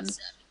awesome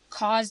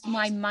caused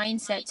my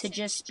mindset to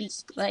just be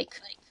like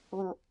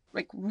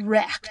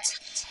wrecked.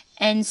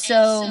 And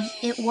so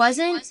it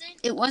wasn't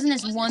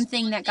as one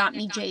thing that got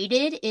me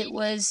jaded. It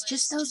was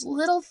just those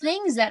little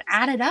things that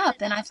added up,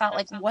 and I thought,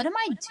 like, what am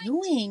I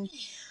doing?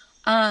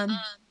 Um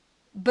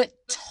but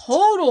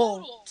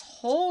total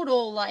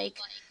like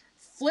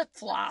flip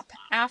flop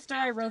after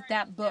I wrote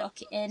that book,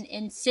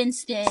 and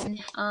since then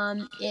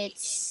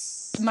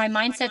it's my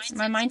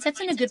mindset's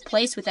in a good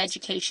place with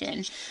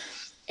education.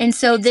 And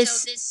so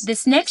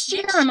this next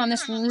year I'm on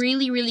this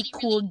really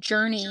cool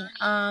journey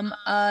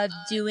of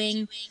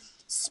doing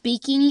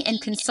speaking and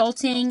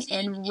consulting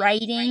and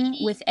writing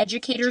with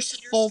educators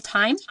full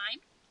time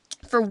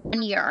for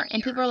 1 year.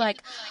 And people are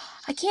like,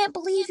 I can't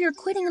believe you're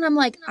quitting. And I'm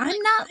like, I'm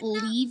not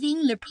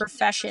leaving the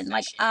profession.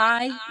 Like,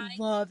 I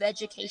love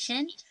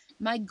education.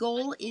 My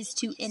goal is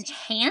to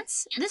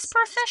enhance this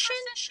profession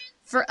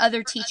for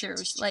other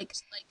teachers. Like,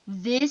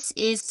 this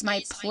is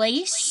my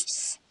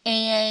place.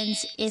 And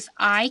if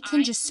I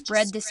can just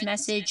spread this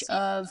message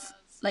of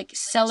like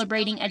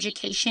celebrating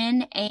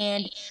education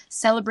and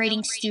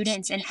celebrating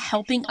students and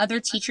helping other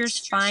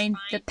teachers find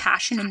the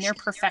passion in their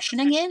profession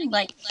again,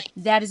 like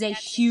that is a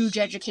huge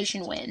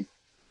education win.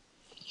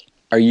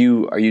 Are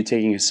you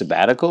taking a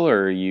sabbatical,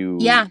 or are you?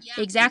 Yeah,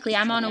 exactly.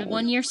 I'm on a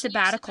 1 year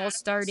sabbatical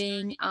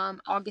starting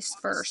August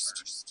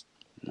 1st.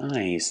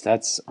 Nice.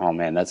 That's, oh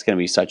man, that's going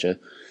to be such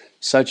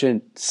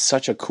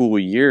a cool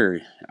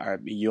year.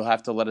 You'll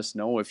have to let us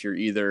know if you're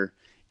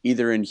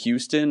either in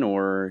Houston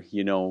or,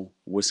 I'm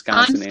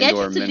Wisconsin and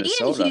or scheduled to be in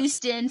Minnesota.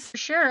 Houston for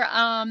sure.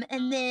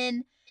 And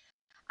then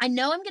I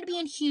know I'm going to be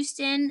in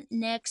Houston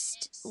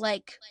next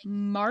like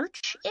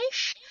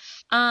March-ish.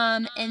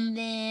 And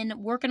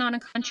then working on a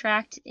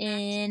contract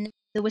in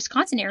the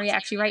Wisconsin area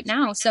actually right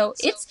now. So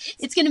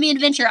it's going to be an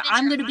adventure.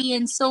 I'm going to be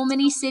in so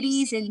many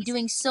cities and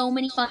doing so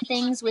many fun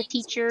things with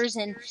teachers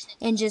and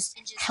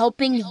just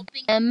helping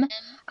them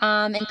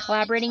and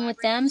collaborating with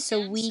them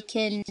so we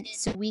can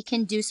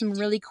do some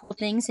really cool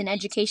things in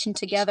education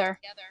together.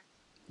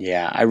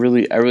 Yeah, I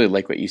really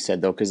like what you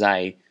said though, because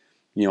I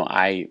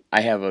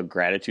have a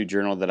gratitude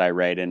journal that I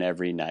write in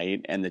every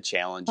night, and the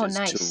challenge Oh, is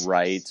to nice.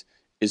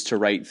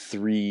 write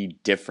three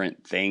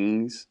different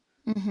things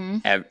Mm-hmm.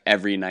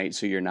 every night,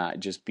 so you're not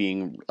just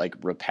being like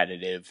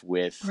repetitive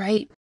with,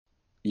 Right.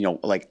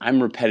 like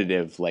I'm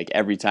repetitive. Like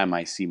every time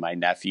I see my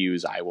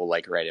nephews, I will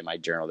like write in my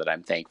journal that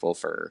I'm thankful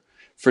for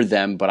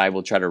them, but I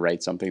will try to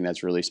write something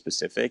that's really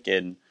specific.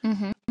 And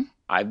Mm-hmm.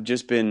 I've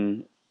just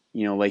been,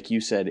 like you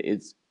said,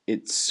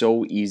 it's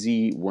so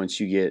easy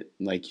once you get,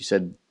 like you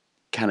said,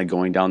 kind of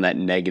going down that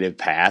negative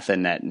path,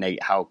 and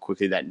how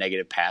quickly that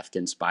negative path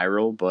can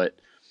spiral. But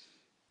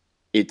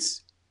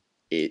it's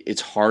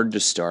it's hard to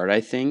start,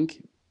 I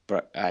think.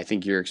 But I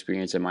think your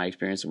experience and my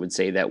experience would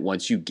say that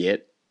once you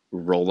get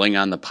rolling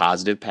on the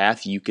positive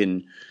path, you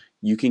can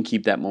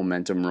keep that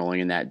momentum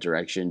rolling in that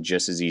direction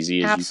just as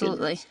easy as you can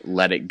Absolutely.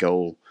 let it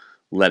go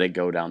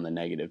down the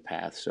negative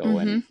path. So,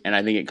 Mm-hmm. and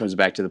I think it comes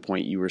back to the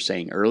point you were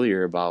saying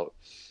earlier about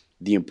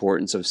the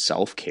importance of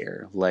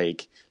self-care.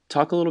 Like,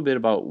 talk a little bit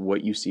about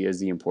what you see as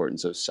the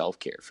importance of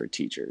self-care for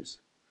teachers.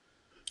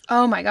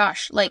 Oh my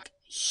gosh, like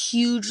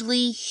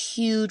hugely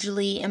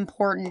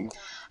important.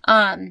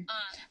 Um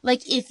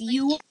like if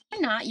you are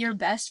not your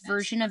best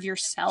version of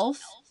yourself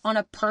on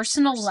a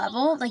personal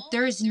level, like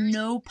there is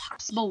no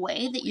possible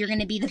way that you're going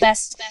to be the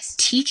best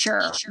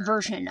teacher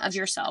version of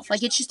yourself.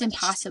 Like it's just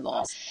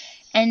impossible.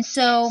 And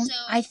so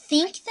I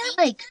think that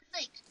like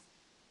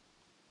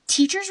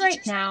teachers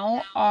right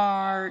now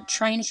are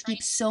trying to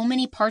keep so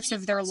many parts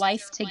of their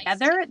life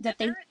together that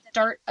they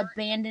start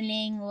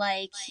abandoning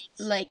like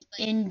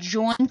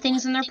enjoying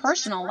things in their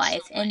personal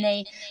life, and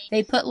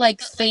they put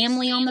like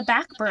family on the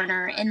back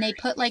burner, and they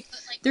put like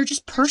their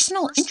just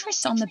personal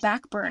interests on the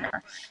back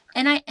burner.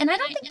 And I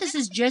don't think this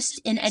is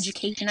just in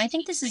education. I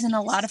think this is in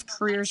a lot of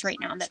careers right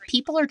now, that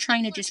people are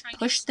trying to just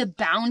push the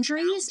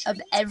boundaries of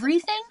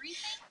everything.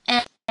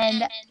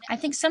 And I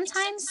think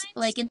sometimes,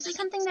 like, and this is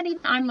something that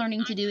even I'm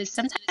learning to do, is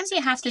sometimes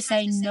you have to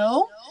say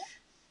no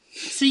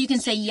so you can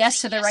say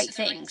yes to the right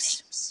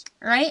things.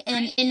 Right?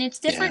 And it's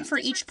Yeah. different for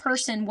each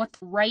person what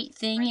the right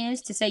thing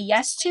is to say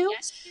yes to,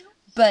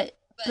 but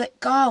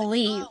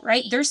golly,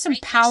 right? There's some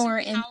power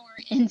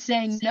in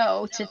saying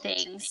no to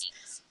things.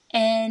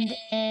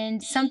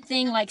 And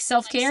something like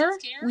self-care,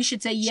 we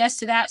should say yes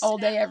to that all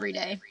day every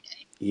day.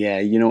 Yeah,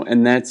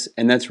 and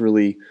that's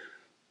really,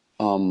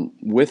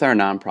 with our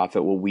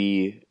nonprofit, what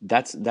we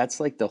that's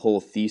like the whole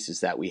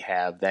thesis that we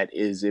have, that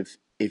is,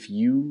 if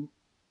you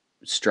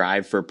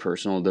strive for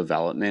personal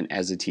development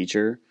as a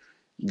teacher,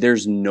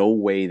 there's no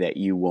way that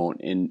you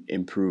won't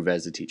improve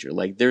as a teacher.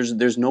 Like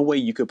there's no way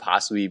you could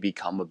possibly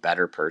become a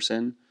better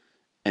person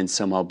and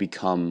somehow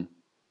become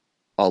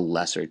a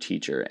lesser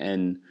teacher.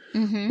 And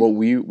Mm-hmm. what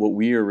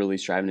we are really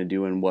striving to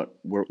do, and what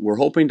we're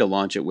hoping to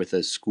launch it with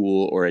a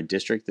school or a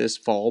district this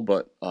fall,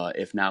 but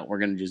if not, we're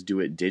going to just do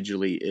it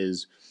digitally,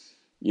 is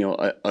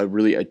a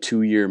really a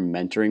 2-year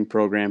mentoring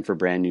program for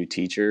brand new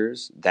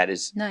teachers that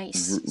is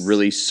Nice.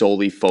 really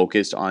solely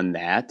focused on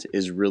that,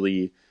 is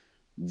really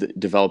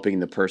developing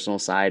the personal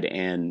side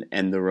and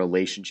the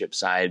relationship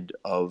side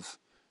of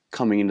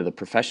coming into the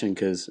profession.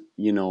 Because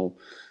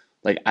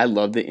like, I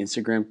love the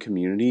Instagram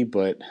community,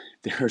 but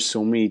there are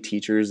so many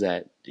teachers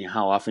that,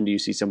 how often do you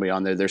see somebody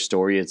on there, their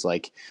story, it's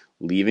like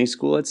leaving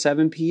school at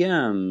 7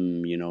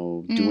 p.m., doing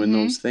Mm-hmm.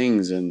 those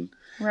things. And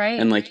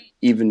Right. like,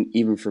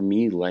 even for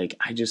me, like,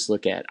 I just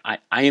look at, I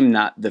am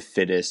not the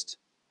fittest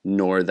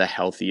nor the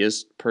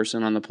healthiest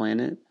person on the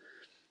planet,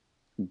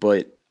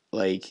 but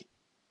like,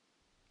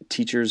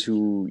 teachers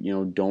who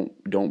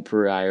don't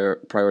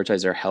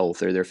prioritize their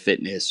health or their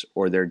fitness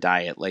or their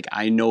diet, like,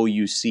 I know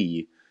you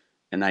see,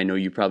 and I know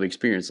you probably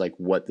experience, like,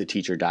 what the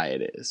teacher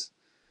diet is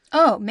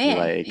Oh man,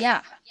 like.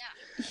 yeah.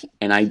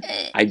 And I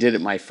Eh, I did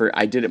it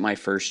my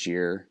first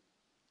year.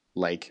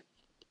 Like,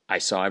 I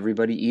saw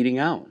everybody eating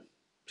out,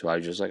 so I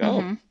was just like,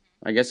 oh, mm-hmm.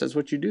 I guess that's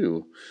what you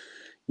do,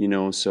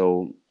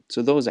 so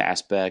those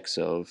aspects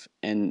of,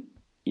 and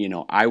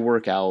I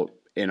work out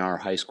in our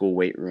high school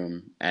weight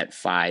room at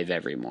 5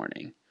 every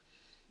morning.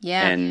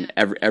 Yeah. And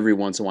every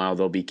once in a while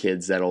there'll be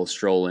kids that'll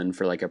stroll in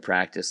for like a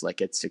practice, like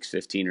at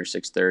 6:15 or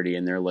 6:30,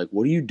 and they're like,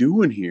 what are you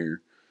doing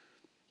here?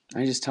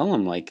 I just tell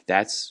them, like,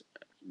 that's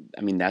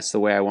the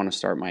way I want to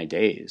start my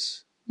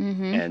days.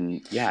 Mm-hmm.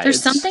 And yeah,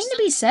 There's something to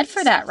be said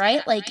for that,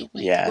 right?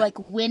 yeah.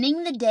 Like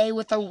winning the day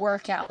with a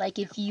workout. Like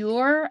if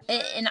you're,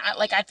 and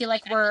like I feel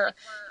like we're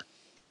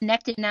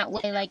connected in that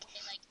way. Like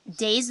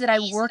days that I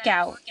work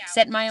out,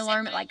 set my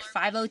alarm at like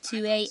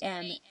 5:02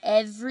 a.m.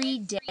 Every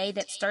day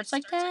that starts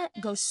like that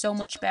goes so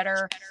much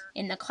better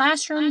in the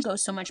classroom,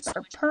 goes so much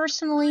better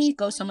personally,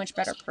 goes so much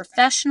better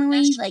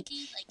professionally. Like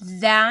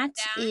that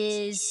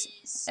is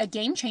a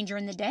game changer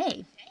in the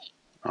day.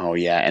 Oh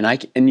yeah, and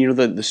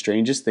the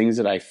strangest things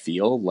that I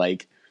feel,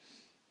 like,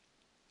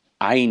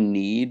 I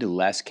need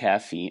less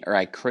caffeine, or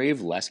I crave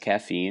less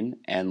caffeine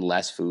and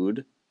less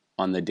food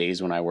on the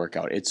days when I work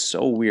out. It's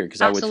so weird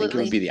because I would think it would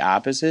Absolutely. be the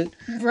opposite.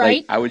 Like,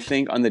 Right? I would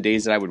think on the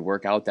days that I would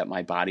work out that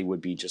my body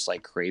would be just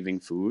like craving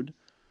food,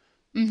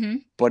 Mm-hmm.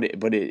 but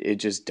it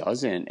just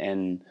doesn't.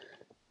 And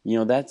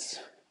that's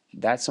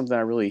something I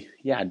really,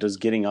 yeah, does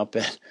getting up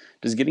at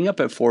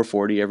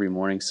 4:40 every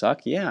morning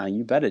suck? Yeah,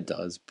 you bet it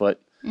does.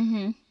 But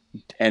Mm-hmm.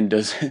 and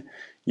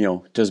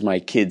does my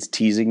kids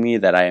teasing me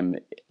that I'm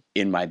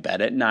in my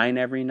bed at 9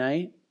 every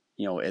night?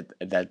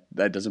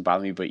 That doesn't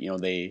bother me, but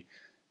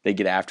they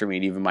get after me,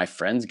 and even my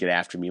friends get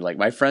after me. Like,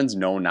 my friends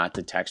know not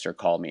to text or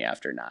call me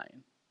after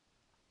 9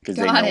 because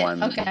they Got know it.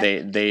 I'm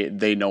Okay.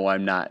 they know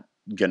I'm not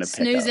gonna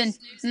pick up. Snoozing.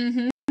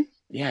 Mm-hmm.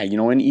 Yeah,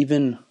 and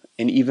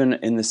even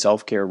in the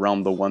self-care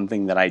realm, the one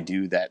thing that I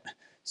do that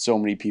so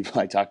many people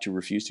I talk to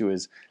refuse to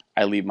is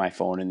I leave my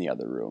phone in the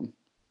other room.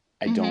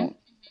 I Mm-hmm. don't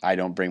I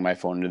don't bring my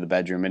phone into the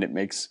bedroom, and it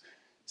makes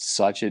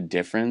such a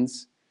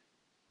difference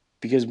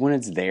because when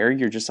it's there,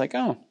 you're just like,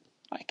 oh,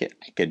 I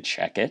could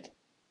check it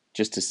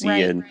just to see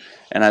it. Right.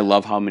 And I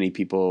love how many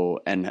people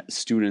and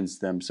students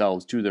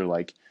themselves too. They're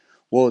like,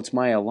 well, it's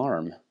my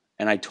alarm.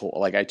 And I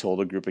told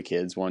a group of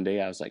kids one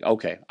day, I was like,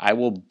 okay, I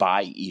will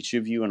buy each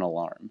of you an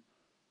alarm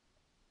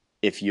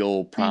if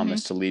you'll Mm-hmm.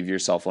 promise to leave your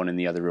cell phone in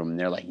the other room. And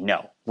they're like,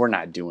 no, we're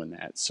not doing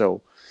that.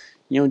 So,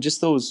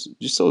 just those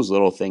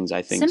little things,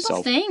 I think,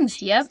 Simple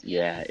things. Yep.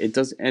 yeah, it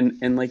does.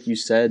 And like you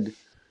said,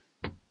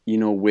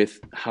 with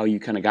how you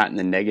kind of got in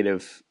the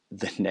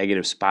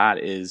negative spot,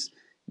 is,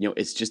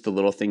 it's just the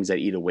little things that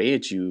eat away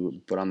at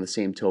you. But on the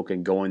same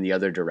token, going the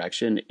other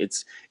direction,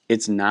 it's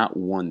not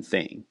one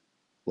thing.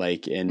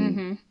 Like, and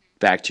Mm-hmm.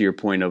 back to your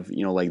point of,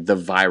 like, the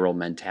viral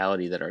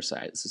mentality that our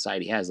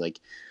society has, like,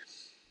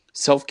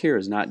 self-care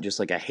is not just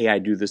like a, hey, I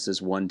do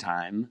this one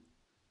time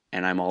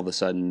and I'm all of a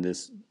sudden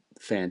this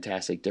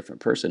fantastic different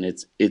person.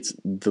 It's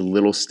the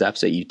little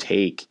steps that you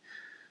take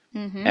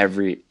Mm-hmm.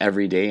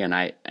 every day.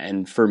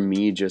 And for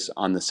me, just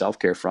on the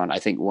self-care front, I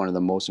think one of the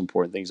most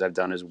important things I've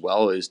done as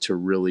well is to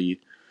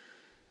really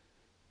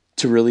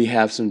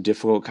have some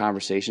difficult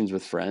conversations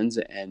with friends,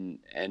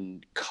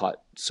 and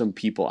cut some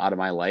people out of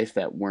my life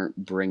that weren't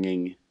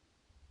bringing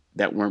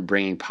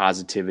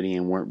positivity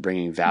and weren't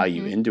bringing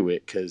value Mm-hmm. into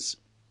it. Because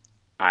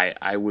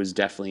I was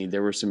definitely,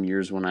 there were some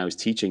years when I was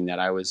teaching that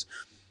I was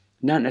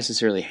not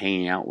necessarily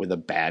hanging out with a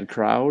bad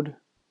crowd,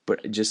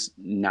 but just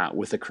not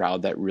with a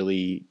crowd that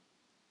really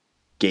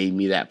gave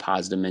me that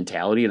positive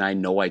mentality. And I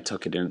know I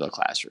took it into the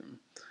classroom.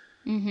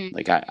 Mm-hmm.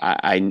 Like,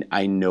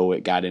 I know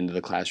it got into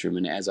the classroom.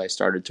 And as I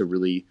started to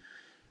really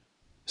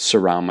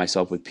surround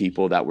myself with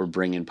people that were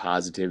bringing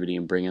positivity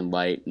and bringing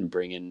light and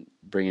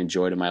bringing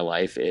joy to my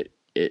life,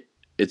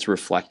 it's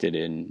reflected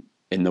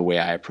in the way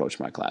I approach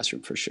my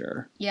classroom for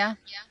sure. Yeah,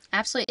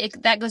 absolutely.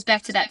 That goes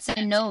back to that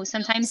saying no.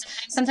 Sometimes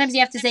you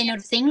have to say no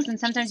to things, and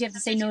sometimes you have to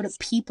say no to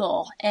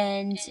people, Yeah.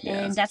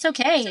 and that's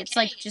okay. It's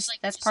like just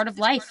that's part of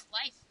life.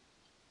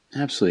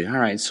 Absolutely. All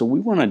right. So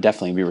we want to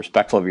definitely be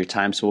respectful of your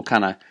time. So we'll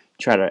kind of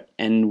try to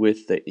end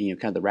with the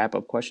kind of the wrap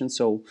up question.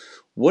 So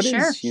what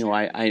Sure. is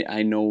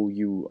I know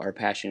you are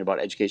passionate about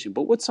education,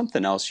 but what's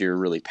something else you're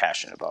really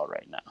passionate about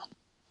right now?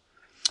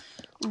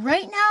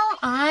 Right now,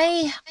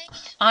 I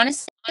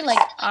honestly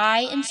like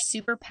I am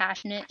super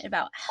passionate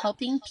about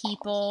helping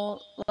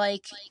people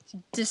like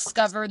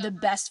discover the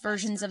best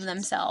versions of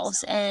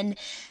themselves, and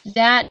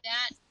that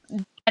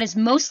that is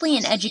mostly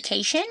in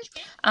education,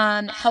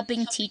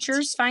 helping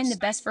teachers find the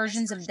best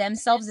versions of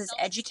themselves as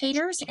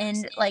educators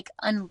and like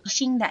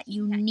unleashing that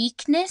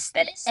uniqueness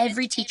that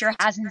every teacher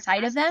has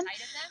inside of them.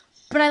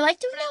 But I like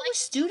doing that with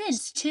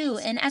students too.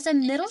 And as a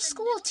middle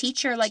school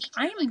teacher, like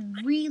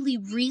I'm really,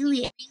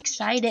 really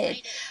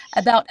excited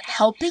about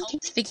helping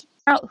kids figure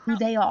out who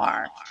they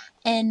are.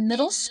 And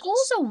middle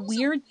school's a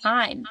weird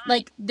time.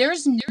 Like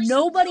there's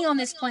nobody on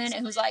this planet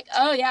who's like,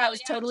 "Oh yeah, it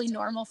was totally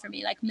normal for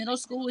me." Like middle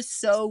school was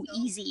so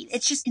easy.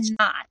 It's just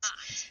not.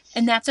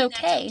 And that's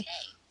okay.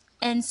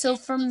 And so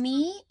for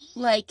me,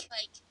 like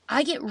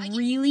I get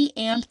really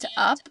amped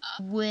up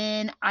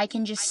when I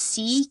can just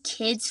see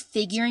kids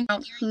figuring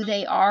out who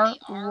they are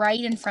right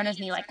in front of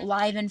me, like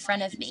live in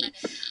front of me.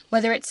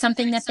 Whether it's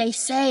something that they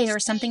say or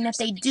something that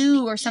they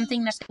do or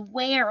something that they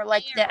wear,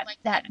 like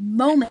that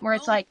moment where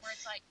it's like,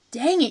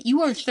 dang it,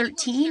 you are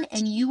 13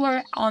 and you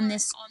are on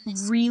this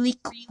really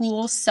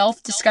cool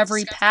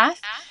self-discovery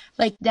path.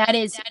 Like that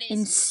is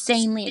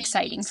insanely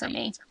exciting for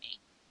me.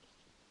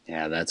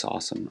 Yeah, that's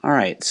awesome. All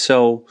right.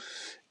 So,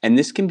 and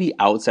this can be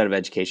outside of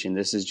education.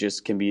 This is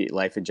just can be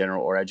life in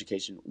general or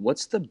education.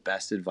 What's the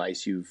best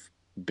advice you've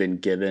been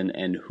given,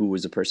 and who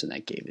was the person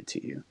that gave it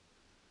to you?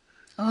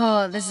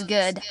 Oh, this is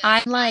good.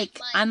 I'm like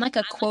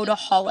a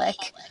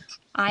quotaholic.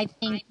 I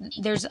think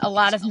there's a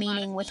lot of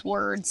meaning with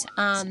words.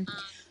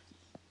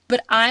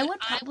 But I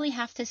would probably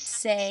have to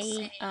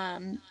say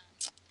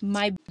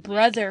my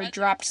brother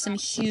dropped some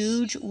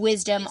huge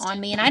wisdom on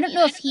me, and I don't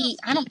know if he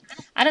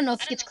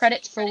gets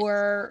credit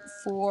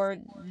for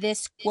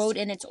this quote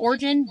and its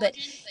origin, but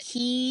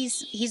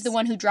he's the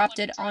one who dropped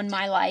it on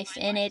my life,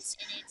 and it's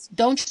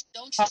don't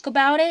talk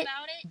about it,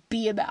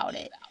 be about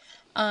it.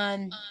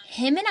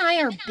 Him and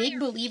I are big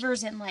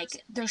believers in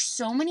like there's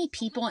so many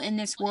people in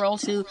this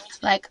world who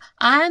like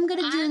I'm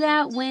gonna do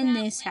that when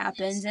this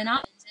happens, and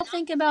I'll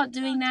think about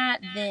doing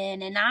that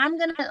then, and I'm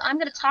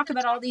gonna talk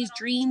about all these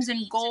dreams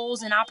and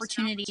goals and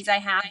opportunities I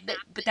have,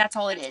 but that's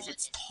all it is.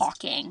 It's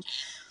talking.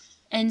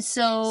 And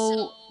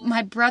so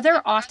my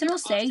brother often will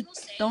say,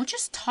 don't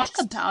just talk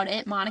about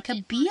it, Monica,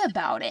 be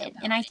about it.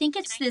 And I think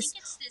it's this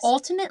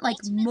ultimate like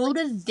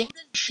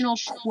motivational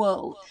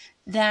quote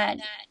that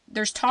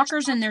there's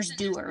talkers and there's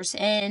doers.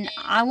 And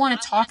I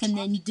want to talk and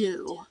then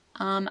do.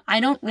 I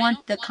don't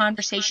want the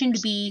conversation to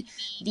be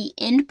the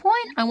end point.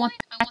 I want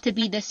that to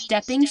be the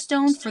stepping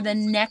stone for the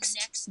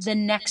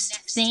next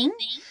thing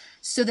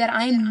so that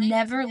I'm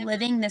never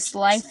living this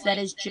life that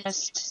is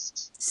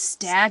just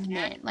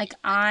stagnant. Like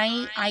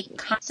I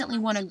constantly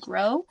want to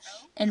grow,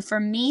 and for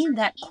me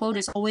that quote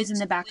is always in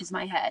the back of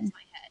my head.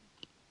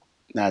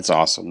 That's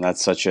awesome.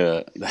 That's such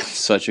a that's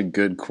such a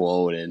good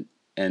quote,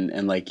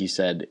 and like you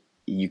said,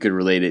 you could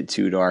relate it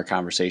to our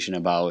conversation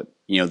about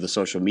the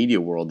social media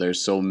world.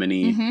 There's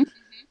Mhm.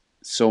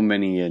 so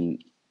many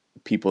and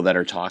people that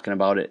are talking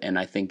about it, and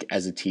I think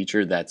as a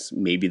teacher, that's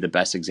maybe the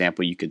best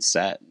example you could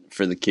set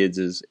for the kids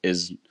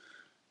is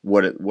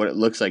what it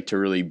looks like to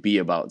really be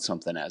about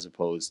something as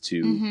opposed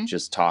to Mhm.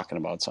 just talking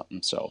about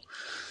something. So,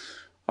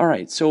 all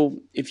right.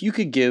 So, if you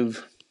could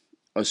give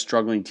a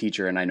struggling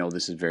teacher, and I know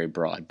this is very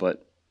broad,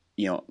 but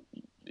you know,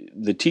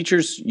 the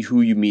teachers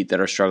who you meet that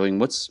are struggling,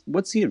 what's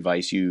the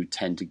advice you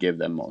tend to give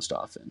them most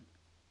often?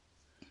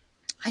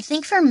 I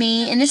think for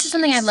me, and this is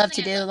something I love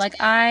to do, like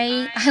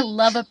I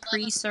love a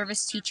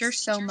pre-service teacher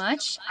so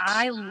much.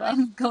 I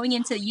love going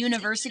into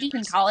universities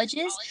and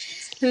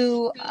colleges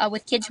who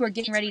with kids who are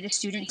getting ready to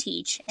student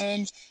teach.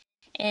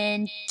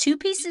 And two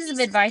pieces of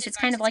advice, it's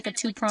kind of like a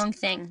two-pronged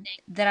thing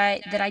that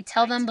I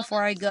tell them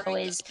before I go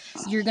is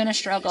you're going to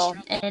struggle.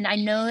 And I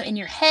know in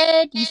your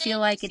head you feel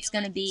like it's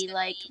going to be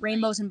like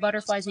rainbows and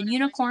butterflies and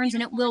unicorns,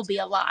 and it will be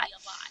a lot.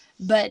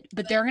 But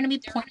there are going to be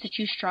points that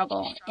you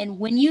struggle. And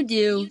when you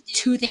do,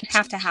 two things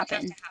have to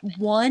happen.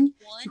 One,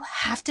 you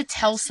have to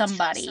tell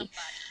somebody.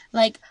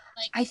 Like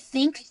I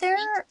think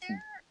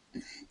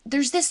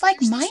there's this like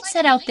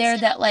mindset out there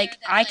that like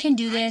I can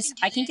do this,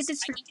 I can get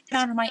this figured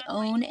out on my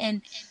own,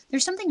 and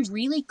there's something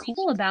really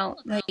cool about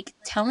like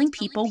telling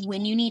people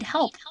when you need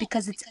help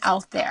because it's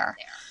out there.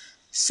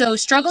 So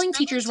struggling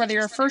teachers, whether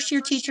you're a first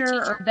year teacher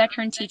or a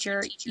veteran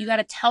teacher, you got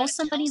to tell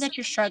somebody that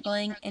you're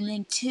struggling, and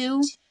then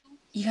two,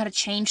 you got to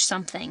change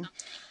something.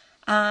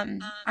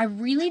 I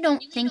really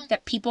don't think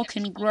that people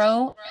can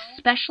grow,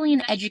 especially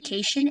in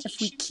education, if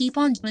we keep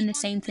on doing the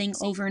same thing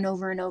over and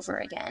over and over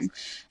again.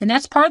 And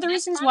that's part of the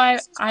reasons why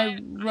I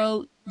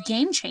wrote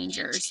Game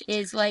Changers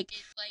is like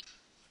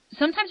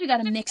sometimes we got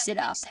to mix it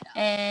up.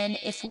 And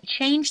if we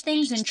change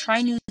things and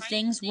try new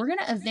things, we're going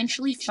to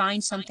eventually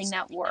find something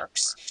that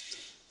works.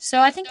 So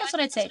I think that's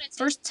what I'd say.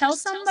 First, tell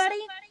somebody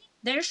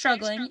they're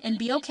struggling and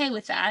be okay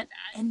with that,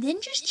 and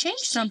then just change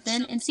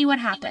something and see what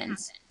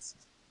happens.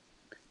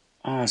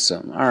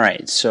 Awesome. All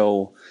right.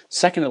 So,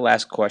 second to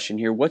last question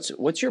here.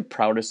 What's your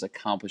proudest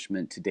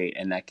accomplishment to date?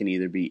 And that can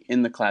either be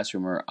in the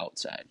classroom or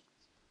outside.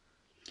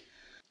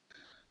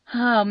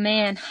 Oh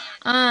man.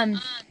 I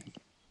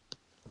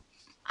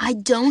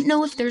don't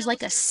know if there's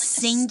like a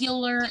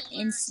singular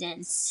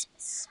instance.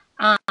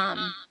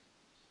 Um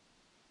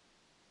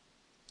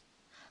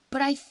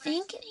but I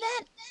think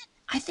that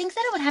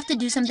it would have to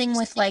do something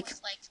with like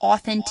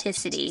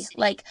authenticity.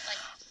 Like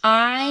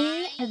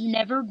I have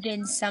never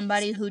been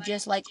somebody who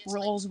just like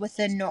rolls with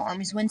the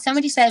norms. When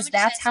somebody says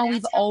that's how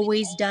we've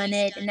always done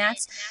it and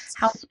that's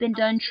how it's been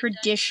done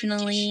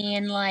traditionally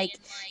and like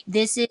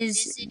this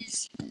is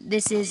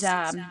this is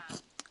I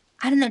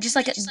don't know, just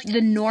like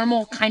the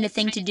normal kind of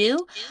thing to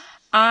do.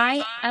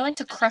 I like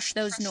to crush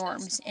those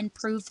norms and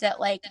prove that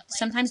like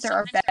sometimes there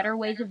are better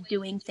ways of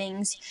doing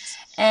things,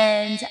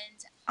 and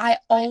I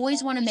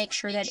always want to make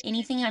sure that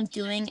anything I'm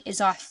doing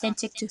is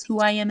authentic to who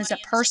I am as a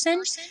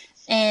person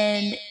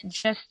and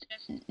just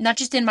not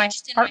just in my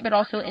heart but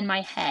also in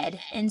my head.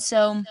 And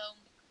so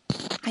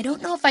I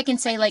don't know if I can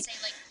say like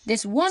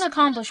this one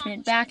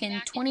accomplishment back in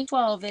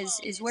 2012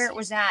 is where it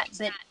was at,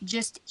 but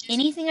just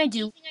anything I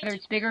do, whether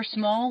it's big or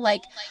small,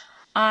 like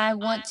I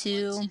want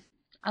to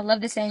I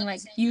love the saying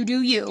like you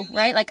do you,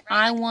 right? Like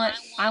I want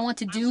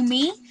to do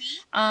me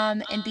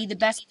and be the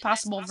best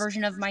possible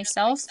version of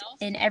myself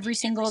in every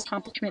single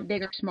accomplishment,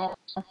 big or small.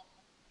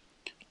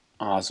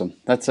 Awesome.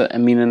 That's a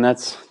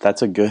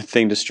good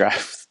thing to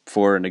strive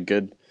for and a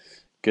good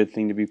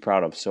thing to be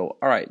proud of. So,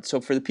 all right. So,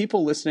 for the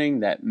people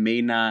listening that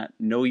may not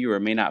know you or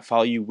may not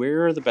follow you,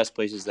 where are the best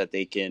places that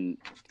they can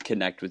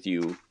connect with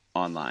you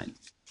online?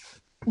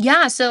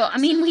 Yeah, so I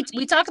mean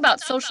we talk about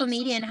social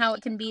media and how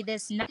it can be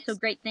this not so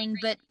great thing,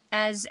 but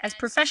as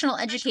professional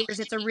educators,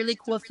 it's a really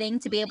cool thing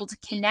to be able to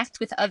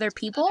connect with other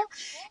people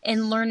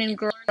and learn and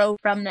grow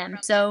from them.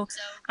 So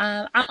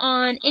I'm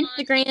on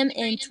Instagram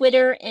and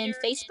Twitter and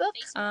Facebook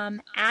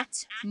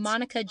at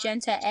Monica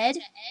Genta Ed,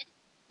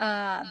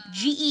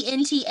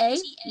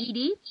 GentaED.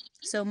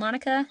 So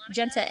Monica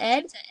Genta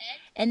Ed.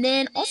 And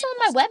then also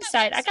on my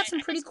website, I got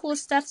some pretty cool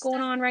stuff going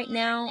on right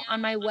now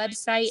on my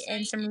website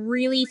and some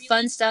really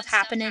fun stuff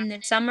happening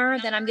this summer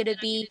that I'm going to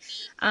be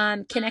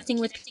connecting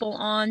with people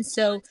on.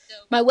 So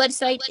my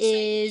website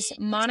is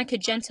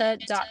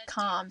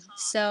monicagenta.com.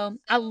 So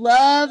I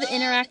love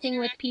interacting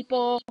with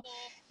people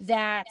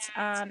that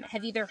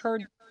have either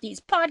heard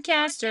these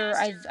podcasts or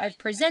I've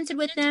presented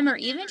with them, or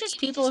even just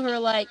people who are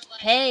like,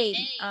 hey,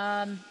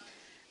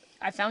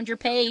 I found your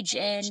page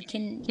and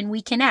can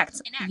we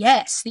connect?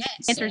 Yes. The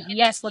answer is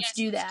yes, let's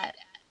do that.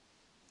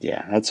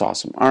 Yeah, that's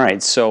awesome. All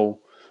right.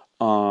 So,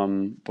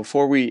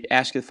 before we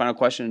ask you the final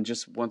question,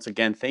 just once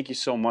again, thank you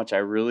so much. I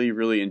really,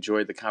 really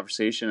enjoyed the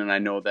conversation, and I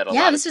know that a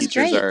Yeah, lot of this is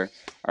teachers great.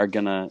 are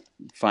gonna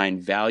find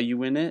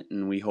value in it,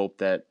 and we hope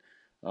that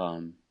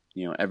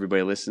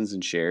everybody listens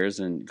and shares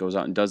and goes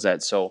out and does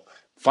that. So,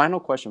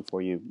 final question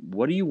for you: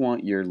 what do you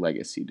want your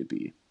legacy to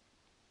be?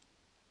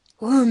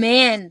 Oh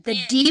man, the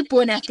deep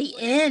one at the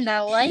end. I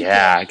like it.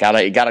 Yeah,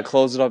 gotta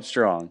close it up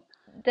strong.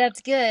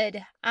 That's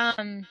good.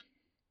 I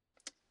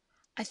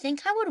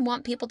think I would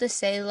want people to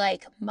say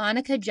like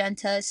Monica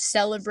Genta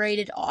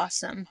celebrated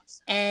awesome.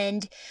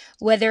 And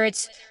whether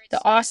it's the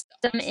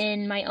awesome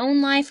in my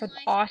own life or the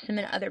awesome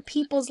in other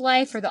people's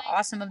life or the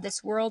awesome of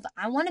this world,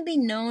 I want to be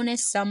known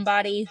as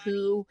somebody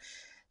who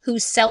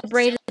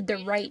celebrated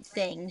the right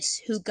things,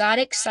 who got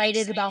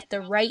excited about the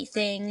right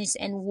things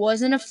and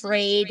wasn't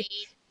afraid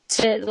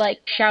to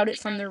like shout it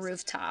from the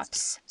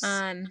rooftops.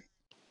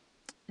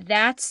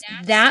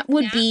 That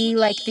would be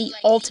like the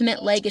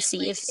ultimate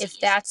legacy if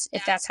that's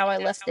how I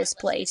left this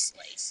place,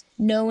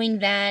 knowing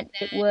that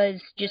it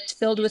was just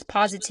filled with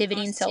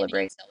positivity and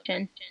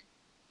celebration.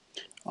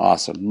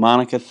 Awesome,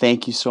 Monica.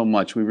 Thank you so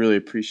much. We really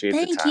appreciate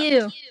the Thank time.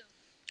 you.